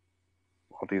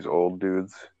 All these old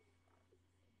dudes.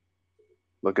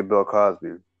 Look at Bill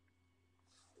Cosby.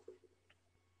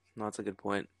 No, that's a good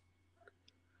point.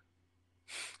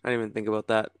 I didn't even think about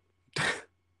that.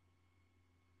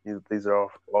 These are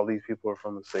all these people are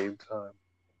from the same time.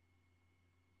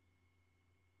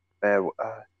 Man,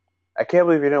 I can't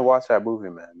believe you didn't watch that movie,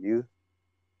 man.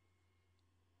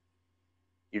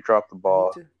 You dropped the I need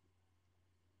ball. to.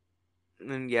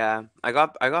 And yeah, I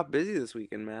got busy this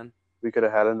weekend, man. We could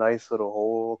have had a nice little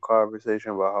whole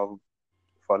conversation about how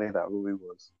funny that movie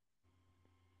was.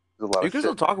 There's a lot You of can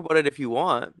still shit. talk about it if you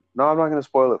want. No, I'm not going to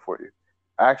spoil it for you.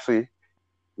 Actually,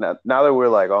 now that we're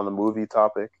like on the movie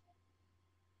topic,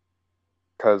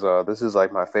 because this is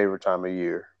like my favorite time of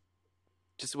year.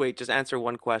 Just wait, just answer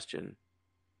one question.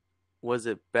 Was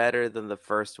it better than the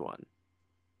first one?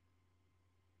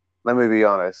 Let me be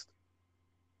honest.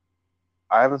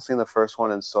 I haven't seen the first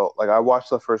one in so like I watched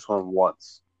the first one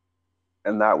once,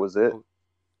 and that was it. Oh,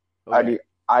 I okay. need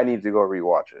I need to go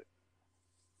rewatch it.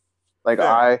 Like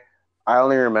Fair. I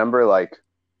only remember like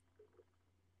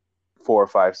 4 or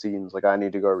 5 scenes. Like I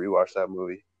need to go rewatch that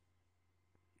movie.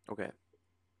 Okay.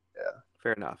 Yeah.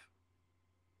 Fair enough.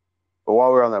 But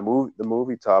while we're on the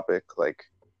movie topic, like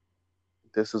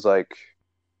this is like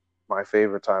my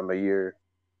favorite time of year.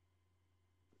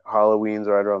 Halloween's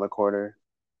right around the corner,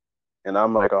 and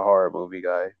I'm like a horror movie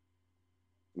guy,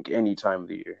 like any time of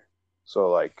the year. So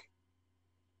like,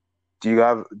 do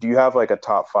you have like a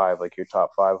top five, like your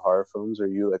top five horror films? Are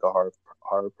you like a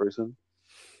horror person?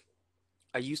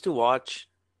 I used to watch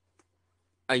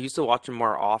I used to watch them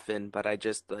more often, but I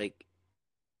just like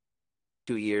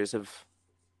 2 years have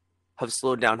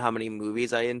slowed down how many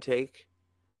movies I intake.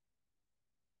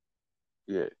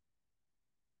 Yeah,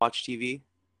 Watch TV.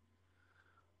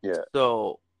 yeah.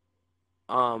 So,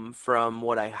 from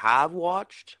what I have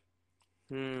watched,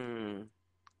 hmm,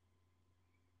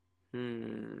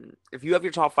 if you have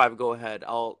your top five, go ahead.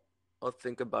 I'll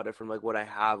think about it from like what I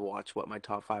have watched, what my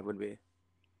top five would be.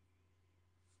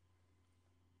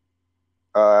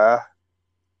 Uh,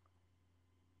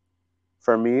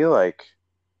 for me, like.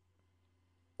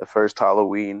 the first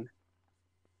Halloween,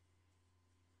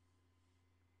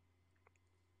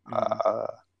 Mm-hmm. uh,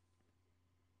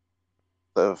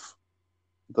 the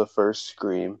the first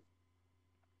Scream,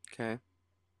 Okay.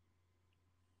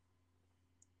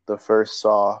 the first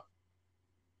Saw,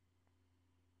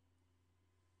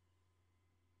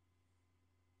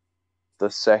 the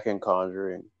second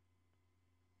Conjuring.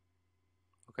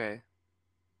 Okay.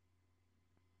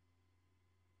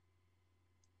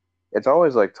 It's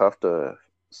always like tough to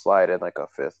slide in like a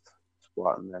fifth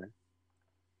spot in there.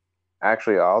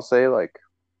 Actually, I'll say like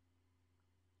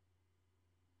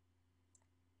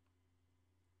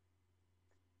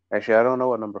actually I don't know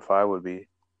what number five would be.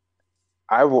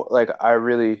 Like I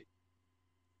really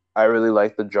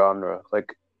like the genre.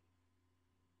 Like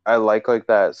I like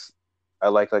that I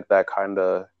like that kind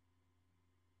of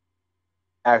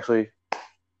actually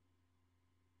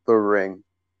The Ring.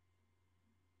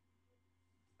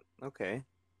 Okay.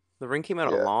 The Ring came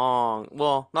out a Yeah. long,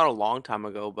 well, not a long time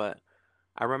ago, but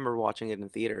I remember watching it in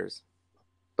theaters.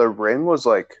 The Ring was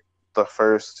like the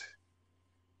first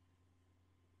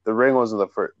The Ring wasn't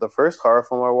the first horror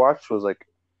film I watched was like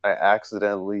I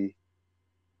accidentally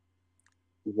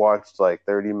watched like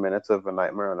 30 minutes of A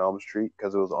Nightmare on Elm Street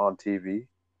because it was on TV.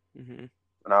 Hmm.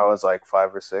 And I was like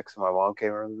 5 or 6, and my mom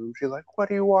came in the room. She's like, "What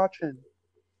are you watching?"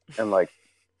 And like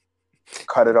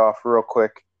cut it off real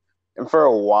quick. And for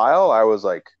a while, I was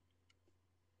like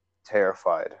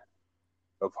terrified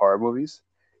of horror movies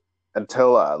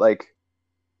until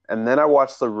and then I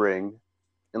watched The Ring,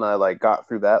 and I like got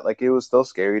through that. Like it was still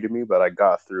scary to me, but I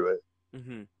got through it.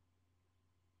 Hmm.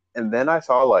 And then I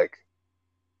saw like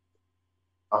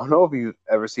I don't know if you've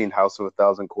ever seen House of a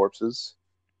Thousand Corpses.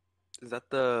 Is that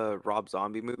the Rob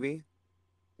Zombie movie?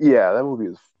 Yeah, that movie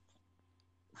is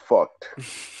fucked.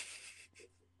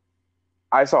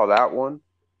 I saw that one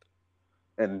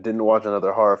and didn't watch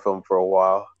another horror film for a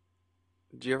while.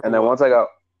 Did you ever And then watch?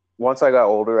 once I got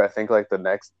older, I think like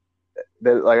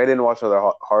like I didn't watch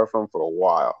another horror film for a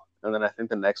while. And then I think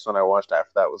the next one I watched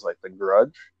after that was like The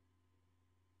Grudge,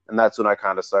 and that's when I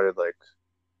kind of started like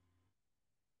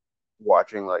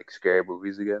watching like scary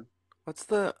movies again.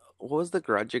 What was the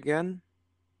Grudge again?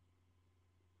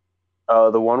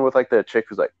 The one with like the chick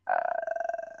who's like,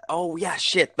 Oh yeah,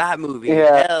 shit, that movie.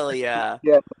 yeah, Hell yeah.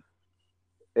 yeah,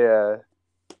 yeah.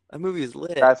 That movie is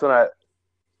lit. That's when I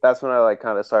that's when I like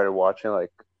kind of started watching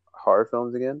like horror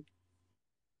films again.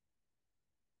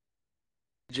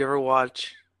 Did you ever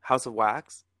watch House of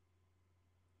Wax?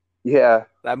 Yeah,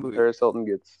 That movie Paris Hilton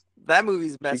gets that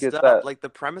movie's she messed gets up. that Like the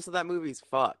premise of that movie's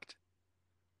fucked.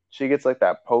 she gets like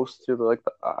that post through like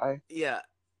the eye. Yeah.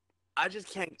 I just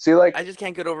can't See, I just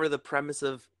can't get over the premise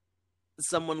of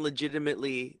someone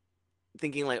legitimately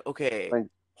thinking like, okay, like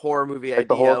horror movie like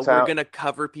the whole idea, we're town. gonna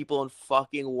cover people in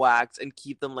fucking wax and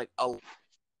keep them like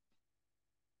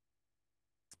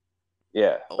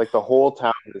Yeah, oh, like the whole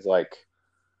town is like,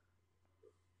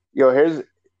 yo, here's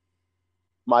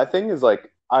my thing is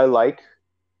like I like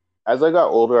as I got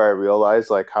older I realized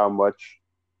like how much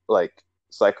like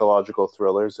psychological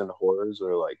thrillers and horrors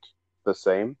are like the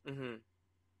same. hmm.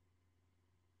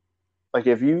 Like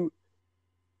if you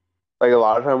like a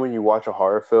lot of time when you watch a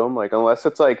horror film, like unless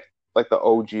it's like the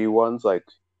OG ones, like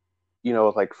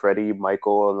like Freddy,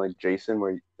 Michael, and like Jason,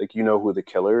 where like you know who the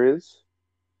killer is.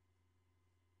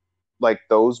 Like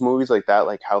those movies like that,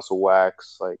 like House of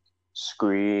Wax, like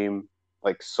Scream,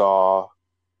 like Saw,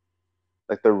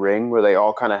 like The Ring, where they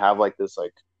all kind of have like this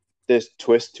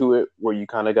twist to it, where you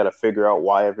kind of got to figure out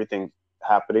why everything's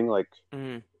happening.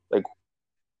 Hmm. Like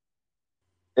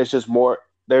it's just more,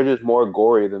 they're just more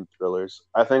gory than thrillers.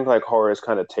 I think like horror is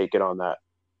kind of taken on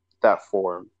that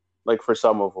form. Like for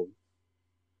some of them,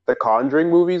 the Conjuring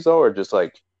movies though are just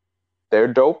like they're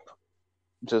dope,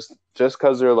 just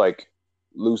because they're like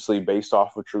loosely based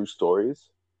off of true stories.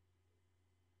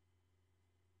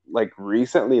 Like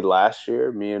recently last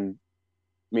year, me and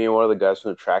one of the guys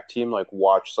from the track team like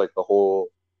watched like the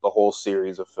whole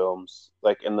series of films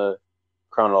like in the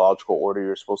chronological order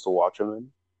you're supposed to watch them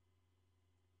in.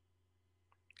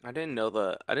 I didn't know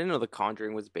the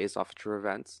Conjuring was based off of true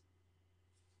events.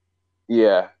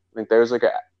 Yeah, like there's like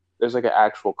an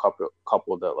actual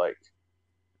couple that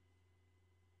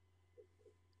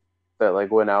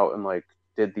like went out and like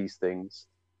did these things,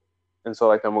 and so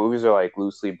like the movies are like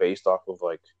loosely based off of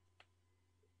like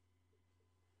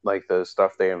the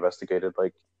stuff they investigated.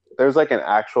 Like there's like an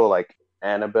actual like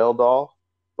Annabelle doll,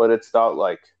 but it's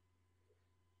like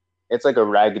a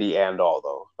Raggedy Ann doll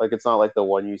though. Like it's not like the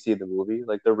one you see in the movie.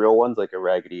 Like the real one's like a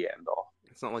Raggedy Ann doll.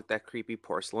 It's not like that creepy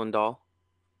porcelain doll.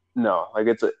 No, like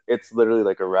it's literally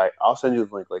like a rag. I'll send you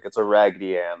the link. Like it's a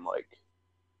Raggedy Ann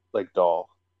like doll.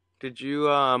 Did you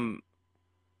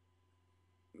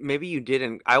maybe you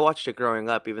didn't. I watched it growing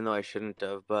up even though I shouldn't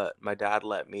have, but my dad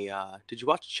let me did you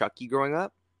watch Chucky growing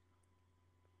up?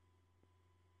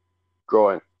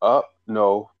 Growing up,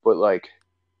 no, but like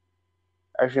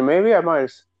actually maybe I might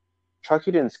have.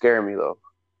 Chucky didn't scare me though.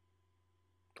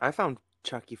 I found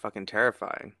Chucky fucking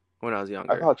terrifying when I was I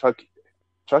younger. thought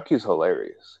Chucky's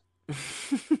hilarious.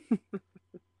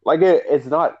 Like it's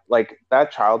not like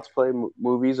that Child's Play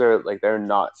movies are like they're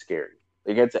not scary.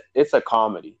 Like it's a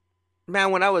comedy,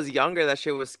 Man, when I was younger, that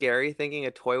shit was scary, thinking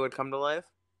a toy would come to life.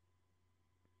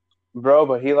 bro.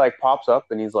 But he like pops up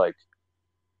and he's like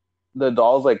the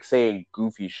doll's like saying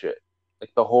goofy shit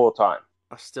like the whole time.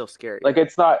 Oh, still scary Like though.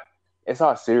 it's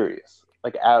not serious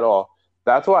like at all.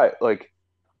 That's why like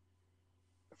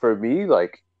for me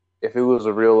like if it was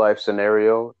a real life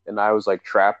scenario and I was like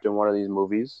trapped in one of these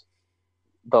movies,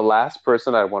 the last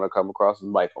person I'd want to come across is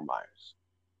Michael Myers.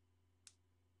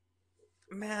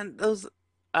 Man, those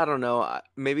I don't know.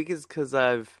 Maybe because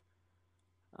I've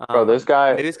Bro, this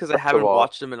guy, maybe it's because I first of haven't all,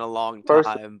 watched them in a long first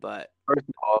time, but First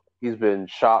of all, he's been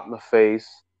shot in the face.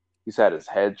 He's had his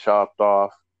head chopped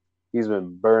off. He's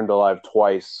been burned alive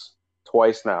twice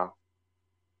now,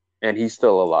 and he's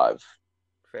still alive.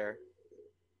 fair.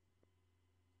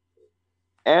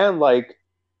 And like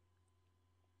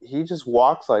he just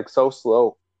walks like so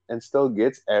slow and still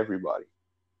gets everybody.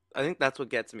 I think that's what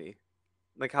gets me.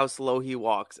 Like how slow he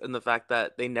walks and the fact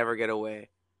that they never get away.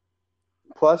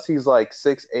 Plus, he's like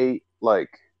 6'8", like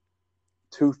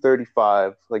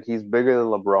 235. Like he's bigger than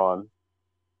LeBron.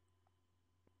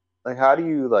 Like how do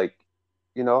you like,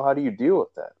 how do you deal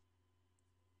with that?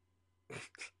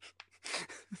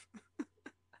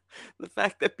 The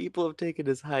fact that people have taken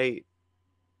his height.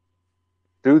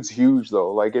 Dude's huge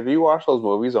though. Like if you watch those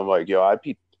movies, I'm like, yo, I'd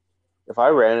be if I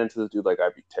ran into this dude, like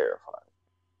I'd be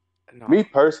terrified. Me No.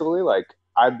 personally, like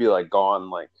I'd be like gone.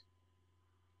 Like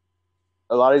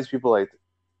a lot of these people,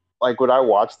 like when I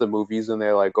watch the movies and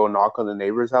they like go knock on the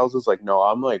neighbors' houses, like no,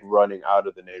 I'm like running out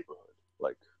of the neighborhood,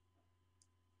 like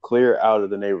clear out of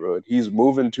the neighborhood. He's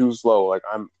moving too slow. Like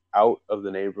I'm out of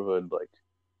the neighborhood. Like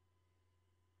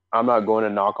I'm not going to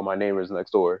knock on my neighbors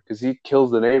next door because he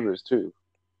kills the neighbors too.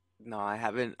 No, I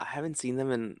haven't seen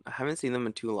them in I haven't seen them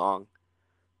in too long.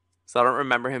 So I don't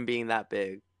remember him being that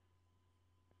big.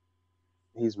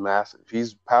 He's massive.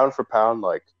 He's pound for pound,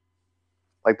 like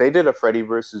they did a Freddy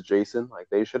versus Jason. Like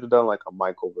they should have done like a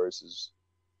Michael versus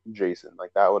Jason.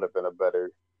 Like that would have been a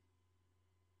better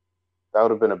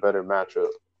matchup.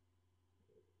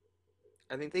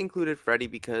 I think they included Freddy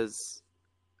because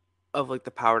of like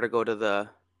the power to go to the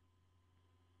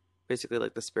basically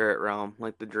like the spirit realm,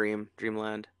 like the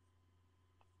dreamland.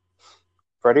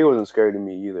 Freddy wasn't scary to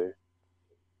me either.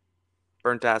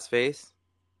 Burnt ass face.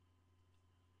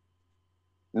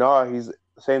 No, he's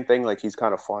the same thing. Like he's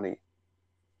kind of funny.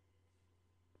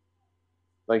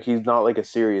 Like he's not like a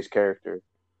serious character.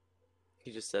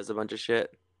 He just says a bunch of shit.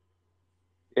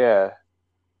 Yeah,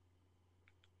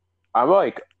 I'm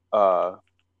like, uh,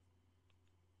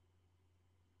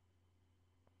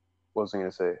 what was I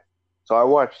gonna say? So I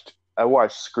watched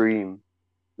Scream.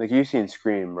 Like you've seen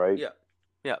Scream, right? Yeah.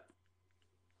 Yeah.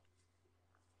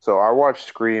 So I watched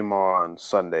Scream on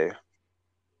Sunday,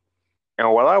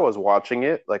 and while I was watching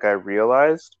it, like I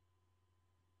realized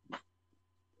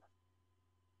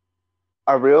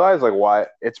like why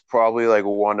it's probably like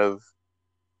one of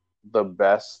the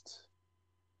best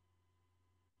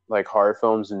like horror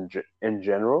films in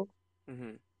general,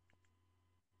 Hmm.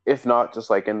 if not just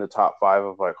like in the top five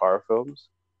of like horror films,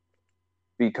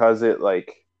 because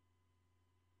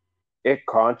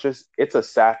it's a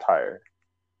satire.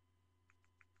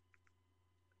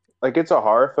 Like it's a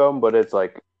horror film, but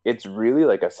it's really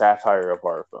like a satire of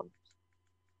horror film.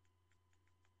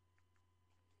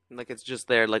 Like it's just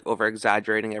there like over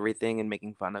exaggerating everything and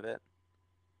making fun of it.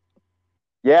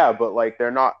 Yeah, but like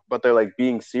they're like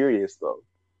being serious though.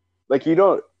 Like you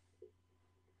don't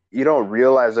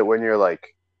realize it when you're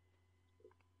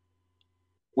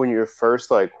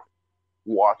first like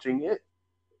watching it,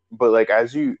 but like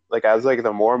as like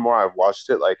the more and more I've watched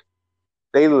it, like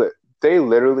they they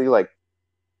literally like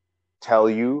tell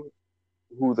you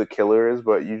who the killer is,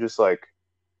 but you just like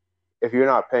if you're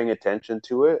not paying attention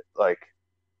to it, like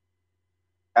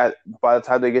at by the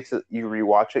time they get to you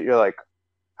rewatch it, you're like,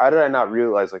 how did I not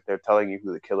realize like they're telling you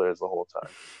who the killer is the whole time?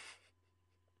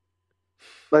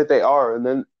 Like they are, and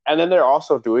then they're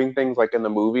also doing things like in the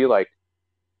movie, like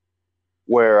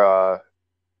where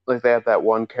like they have that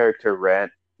one character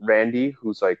Randy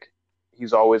who's like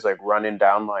he's always like running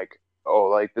down like, oh,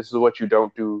 like this is what you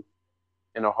don't do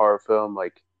in a horror film,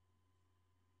 like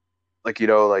like you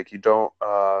don't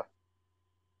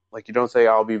Like you don't say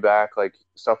I'll be back, like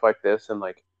stuff like this, and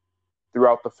like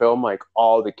throughout the film, like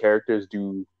all the characters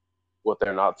do what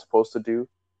they're not supposed to do.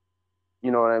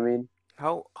 You know what I mean?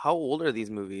 How old are these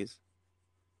movies?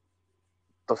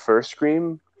 The first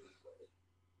Scream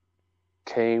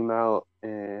came out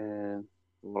in,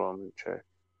 hold on, let me check.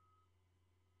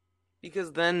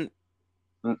 Because then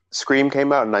Scream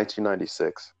came out in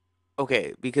 1996.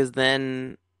 okay, because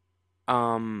then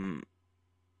um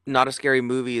Not a Scary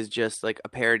Movie is just like a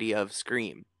parody of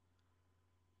Scream.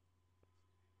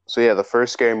 So yeah, the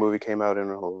first scary movie came out in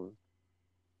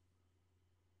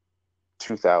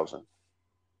 2000.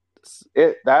 S-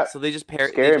 It that So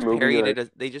scary movie, like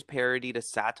they just parodied a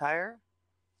satire?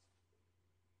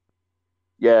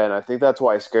 yeah, and I think that's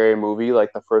why scary movie,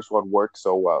 like the first one, worked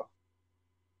so well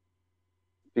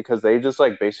because they just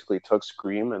like basically took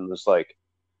Scream and just like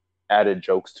added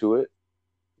jokes to it.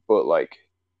 But like,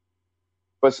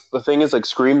 but the thing is, like,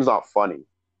 Scream's not funny.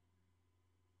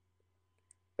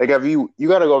 Like, have you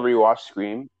got to go rewatch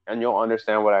Scream and you'll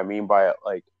understand what I mean by it,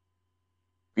 like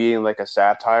being like a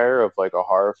satire of like a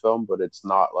horror film, but it's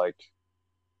not like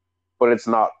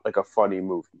a funny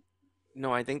movie.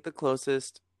 No, I think the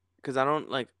closest, because I don't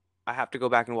like, I have to go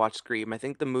back and watch Scream. I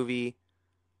think the movie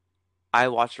I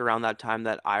watched around that time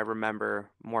that I remember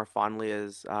more fondly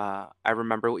is I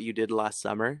Remember What You Did Last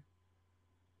Summer.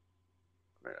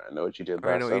 I know what you did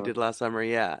Or I Know last What You summer. Did Last Summer.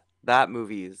 Yeah, that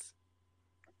movie's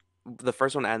the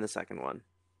first one and the second one.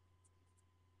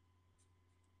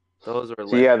 Those are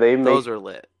So lit. yeah, Those are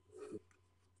lit.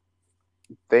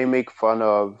 they make fun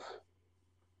of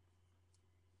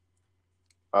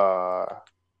uh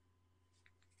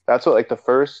that's what like the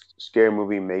first scary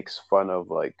movie makes fun of,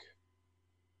 like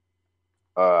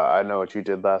I know what you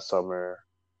did last summer,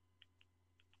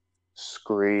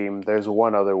 Scream. There's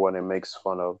one other one it makes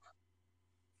fun of.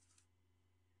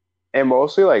 And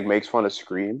mostly like makes fun of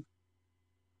Scream.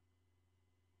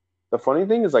 The funny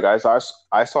thing is like I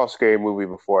saw Scary Movie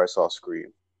before I saw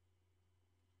Scream.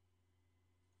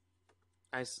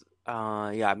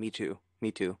 Yeah, me too.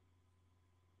 Me too.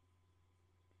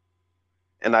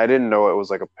 And I didn't know it was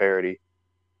like a parody.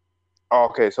 Oh,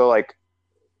 okay, so like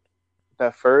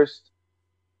that first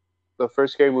the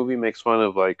first Scary Movie makes fun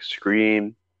of like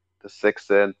Scream, The Sixth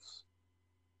Sense,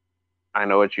 I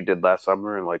Know What You Did Last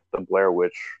Summer, and like the Blair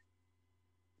Witch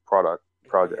product Oh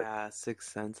project. yeah,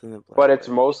 Sixth Sense and the Blair But Witch.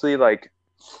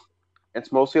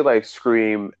 it's mostly like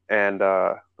Scream and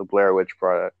the Blair Witch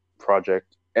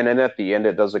project. And then at the end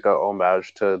it does like a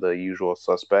homage to The Usual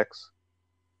Suspects,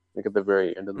 like at the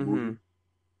very end of the Mm-hmm. movie.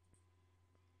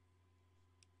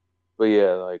 But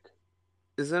yeah, like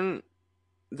Isn't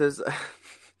there's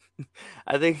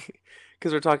I think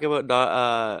because we're talking about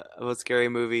not about Scary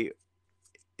Movie.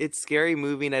 It's Scary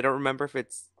Movie, and I don't remember if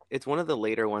it's one of the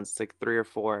later ones, like three or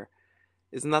four.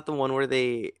 Isn't that the one where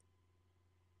they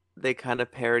kind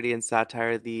of parody and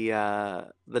satire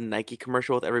the Nike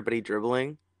commercial with everybody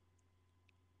dribbling,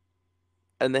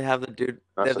 and they have the dude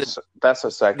they have that's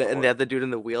the second and they one. have the dude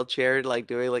in the wheelchair like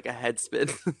doing like a head spin.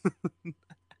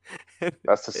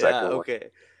 That's the Yeah, second one. okay.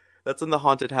 That's in the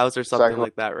haunted house or something Second,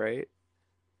 like that, right?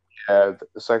 yeah,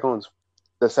 the second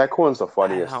one's the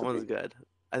funniest That to one's me. good.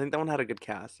 I think that one had a good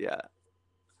cast, yeah.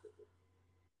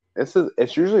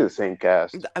 It's usually the same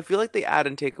cast. I feel like they add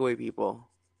and take away people.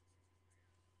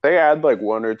 They add like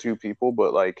one or two people,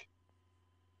 but like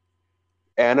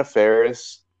Anna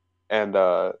Faris and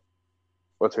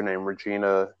what's her name,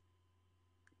 Regina.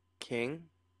 King?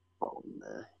 Oh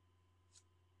man,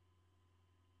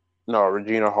 no,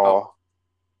 Regina Oh, Hall.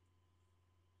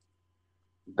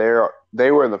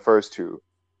 They were in the first two.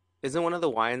 isn't one of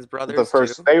the Wayans brothers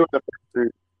too? They were the first three.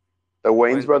 The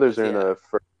Wayne's Wayans brothers brothers, are in yeah.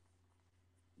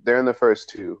 they're in the first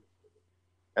two,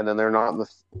 and then they're not in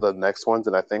the next ones.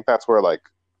 And I think that's where like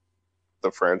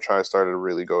the franchise started to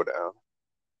really go down.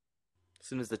 As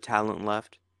soon as the talent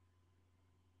left,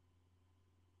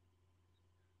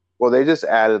 Well, they just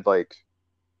added like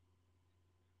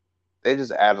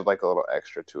a little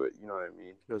extra to it. You know what I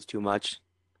mean? it was too much.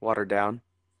 Watered down.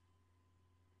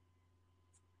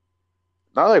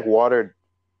 Not like watered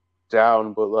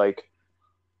down, but like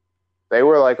they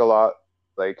were like a lot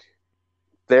like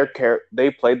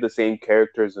they played the same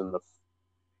characters in the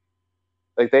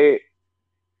like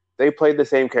they played the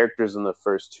same characters in the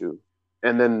first two,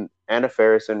 and then Anna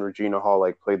Faris and Regina Hall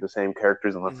like played the same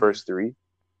characters in the Hmm. first three.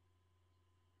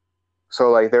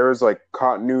 So like there was like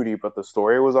continuity, but the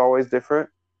story was always different.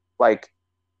 Like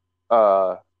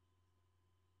uh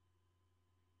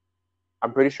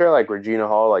I'm pretty sure like Regina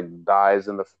Hall like dies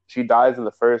in the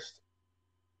first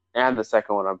and the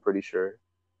second one, I'm pretty sure.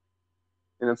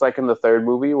 And it's like in the third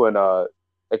movie when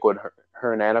like when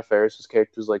her and Anna Faris's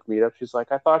characters like meet up, she's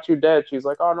like, "I thought you dead." She's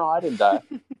like, "Oh no, I didn't die."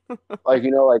 Like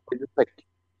like they just like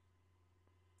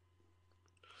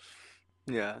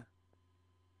Yeah.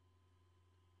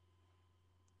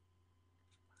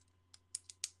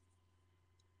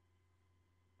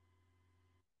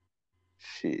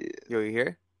 shit. Yo, you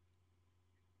here?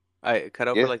 I cut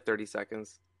out for Yeah, like 30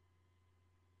 seconds.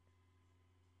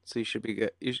 So you should be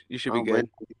good. You should be oh man,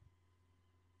 good.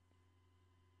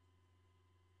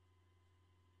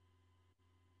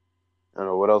 I don't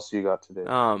know what else you got today.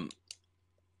 Um,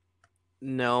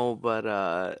 no,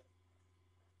 but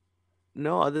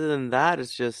no, other than that,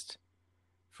 it's just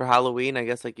for Halloween, I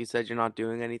guess like you said, you're not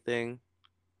doing anything.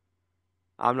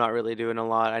 I'm not really doing a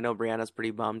lot. I know Brianna's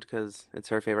pretty bummed because it's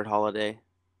her favorite holiday.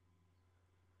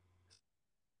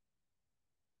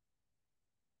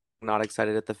 Not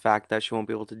excited at the fact that she won't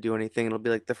be able to do anything. It'll be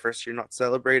like the first year not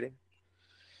celebrating.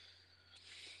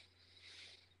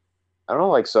 I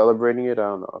don't like celebrating it. I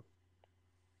don't know.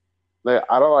 Like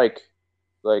I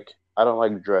don't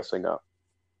like dressing up.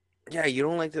 Yeah, you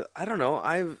don't like to. I don't know.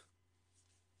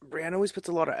 Brianna always puts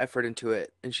a lot of effort into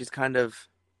it, and she's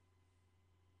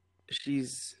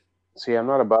See, I'm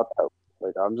not about that.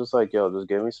 Like I'm just like, yo, just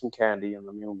give me some candy and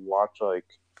let me watch like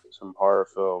some horror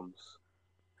films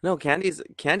no, Candy's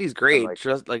and great.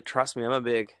 like Trust me, I'm a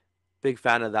big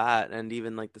fan of that, and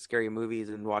even like the scary movies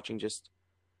and watching just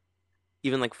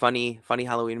even like funny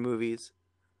Halloween movies.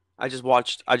 I just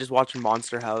watched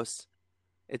Monster House.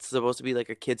 It's supposed to be like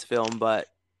a kids film, but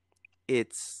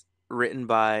it's written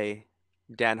by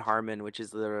Dan Harmon, which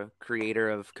is the creator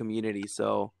of Community.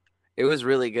 So it was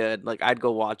really good. Like I'd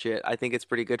go watch it. I think it's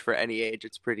pretty good for any age.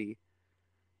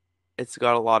 It's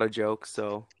got a lot of jokes,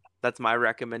 so that's my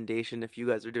recommendation if you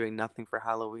guys are doing nothing for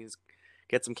Halloween. Is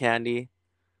get some candy,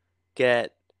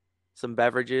 get some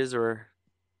beverages, or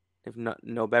if not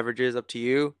no beverages, up to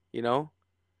you, you know.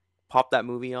 Pop that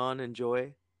movie on,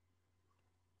 enjoy.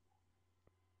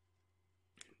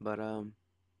 But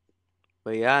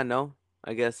but yeah, no.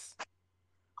 I guess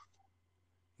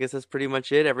that's pretty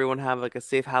much it. Everyone have like a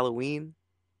safe Halloween.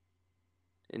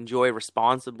 Enjoy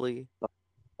responsibly.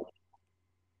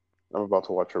 I'm about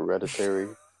to watch Hereditary.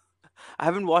 I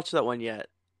haven't watched that one yet.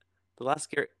 The last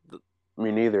scare.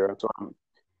 Me neither.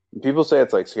 People say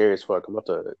it's like scary as fuck. I'm about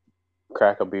to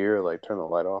crack a beer, like turn the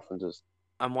light off, and just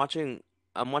I'm watching.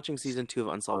 I'm watching season 2 of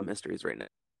Unsolved Mysteries right now.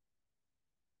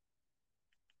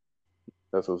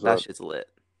 that's what's That up. shit's lit.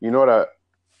 You know what? I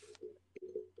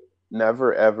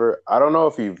never ever. I don't know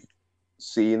if you've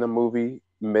seen the movie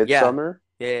Yeah. Midsummer.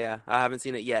 Yeah. I haven't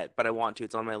seen it yet, but I want to.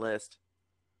 It's on my list.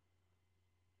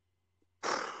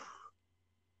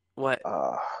 What?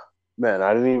 Uh, man,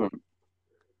 I didn't even.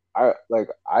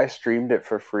 I streamed it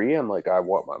for free, and like I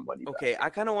want my money Okay, back. I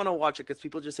kind of want to watch it because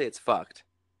people just say it's fucked.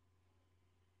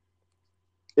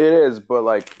 It is, but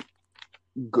like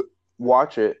g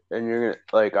watch it, and you're gonna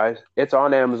like I. It's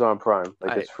on Amazon Prime,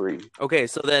 like I it's free. okay,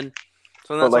 so then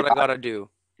But that's what like I gotta do.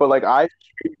 but like I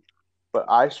but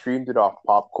I streamed it off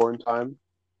Popcorn Time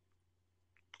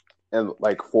and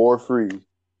like for free,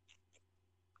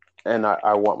 and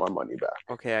I want my money back.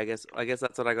 Okay, I guess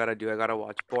that's what I gotta do. I gotta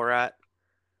watch Borat.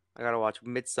 I gotta watch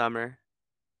Midsummer.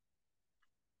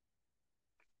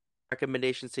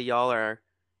 Recommendations to y'all are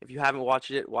if you haven't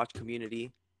watched it, watch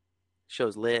Community.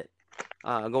 Show's lit.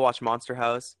 Go watch Monster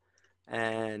House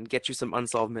and get you some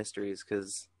unsolved mysteries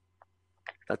because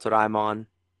that's what I'm on.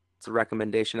 It's a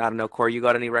recommendation. I don't know, Corey, you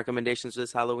got any recommendations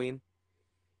this Halloween?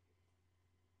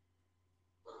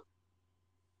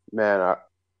 Man,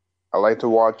 I like to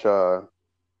watch I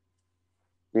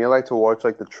like to watch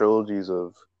like the trilogies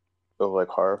of like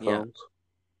horror Yeah. films.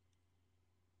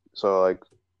 So like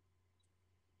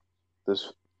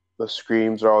this the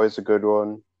Screams are always a good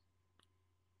one.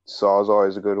 Saw's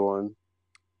always a good one.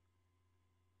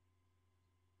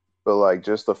 But like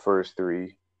just the first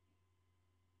three.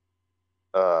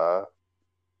 Uh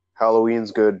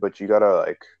Halloween's good, but you gotta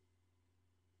like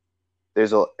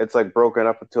it's like broken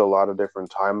up into a lot of different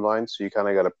timelines, so you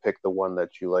kinda gotta pick the one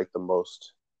that you like the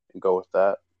most and go with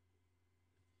that.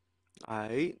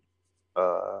 Alright.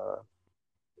 Uh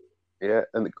yeah,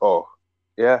 and oh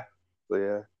yeah. But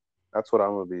yeah, that's what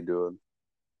I'm gonna be doing.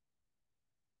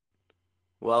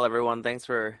 Well, everyone, thanks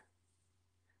for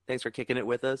kicking it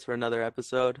with us for another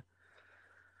episode.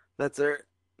 That's our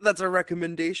that's our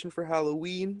recommendation for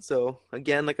Halloween. So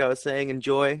again, like I was saying,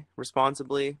 enjoy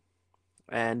responsibly,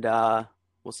 and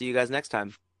we'll see you guys next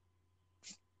time.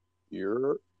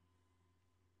 You're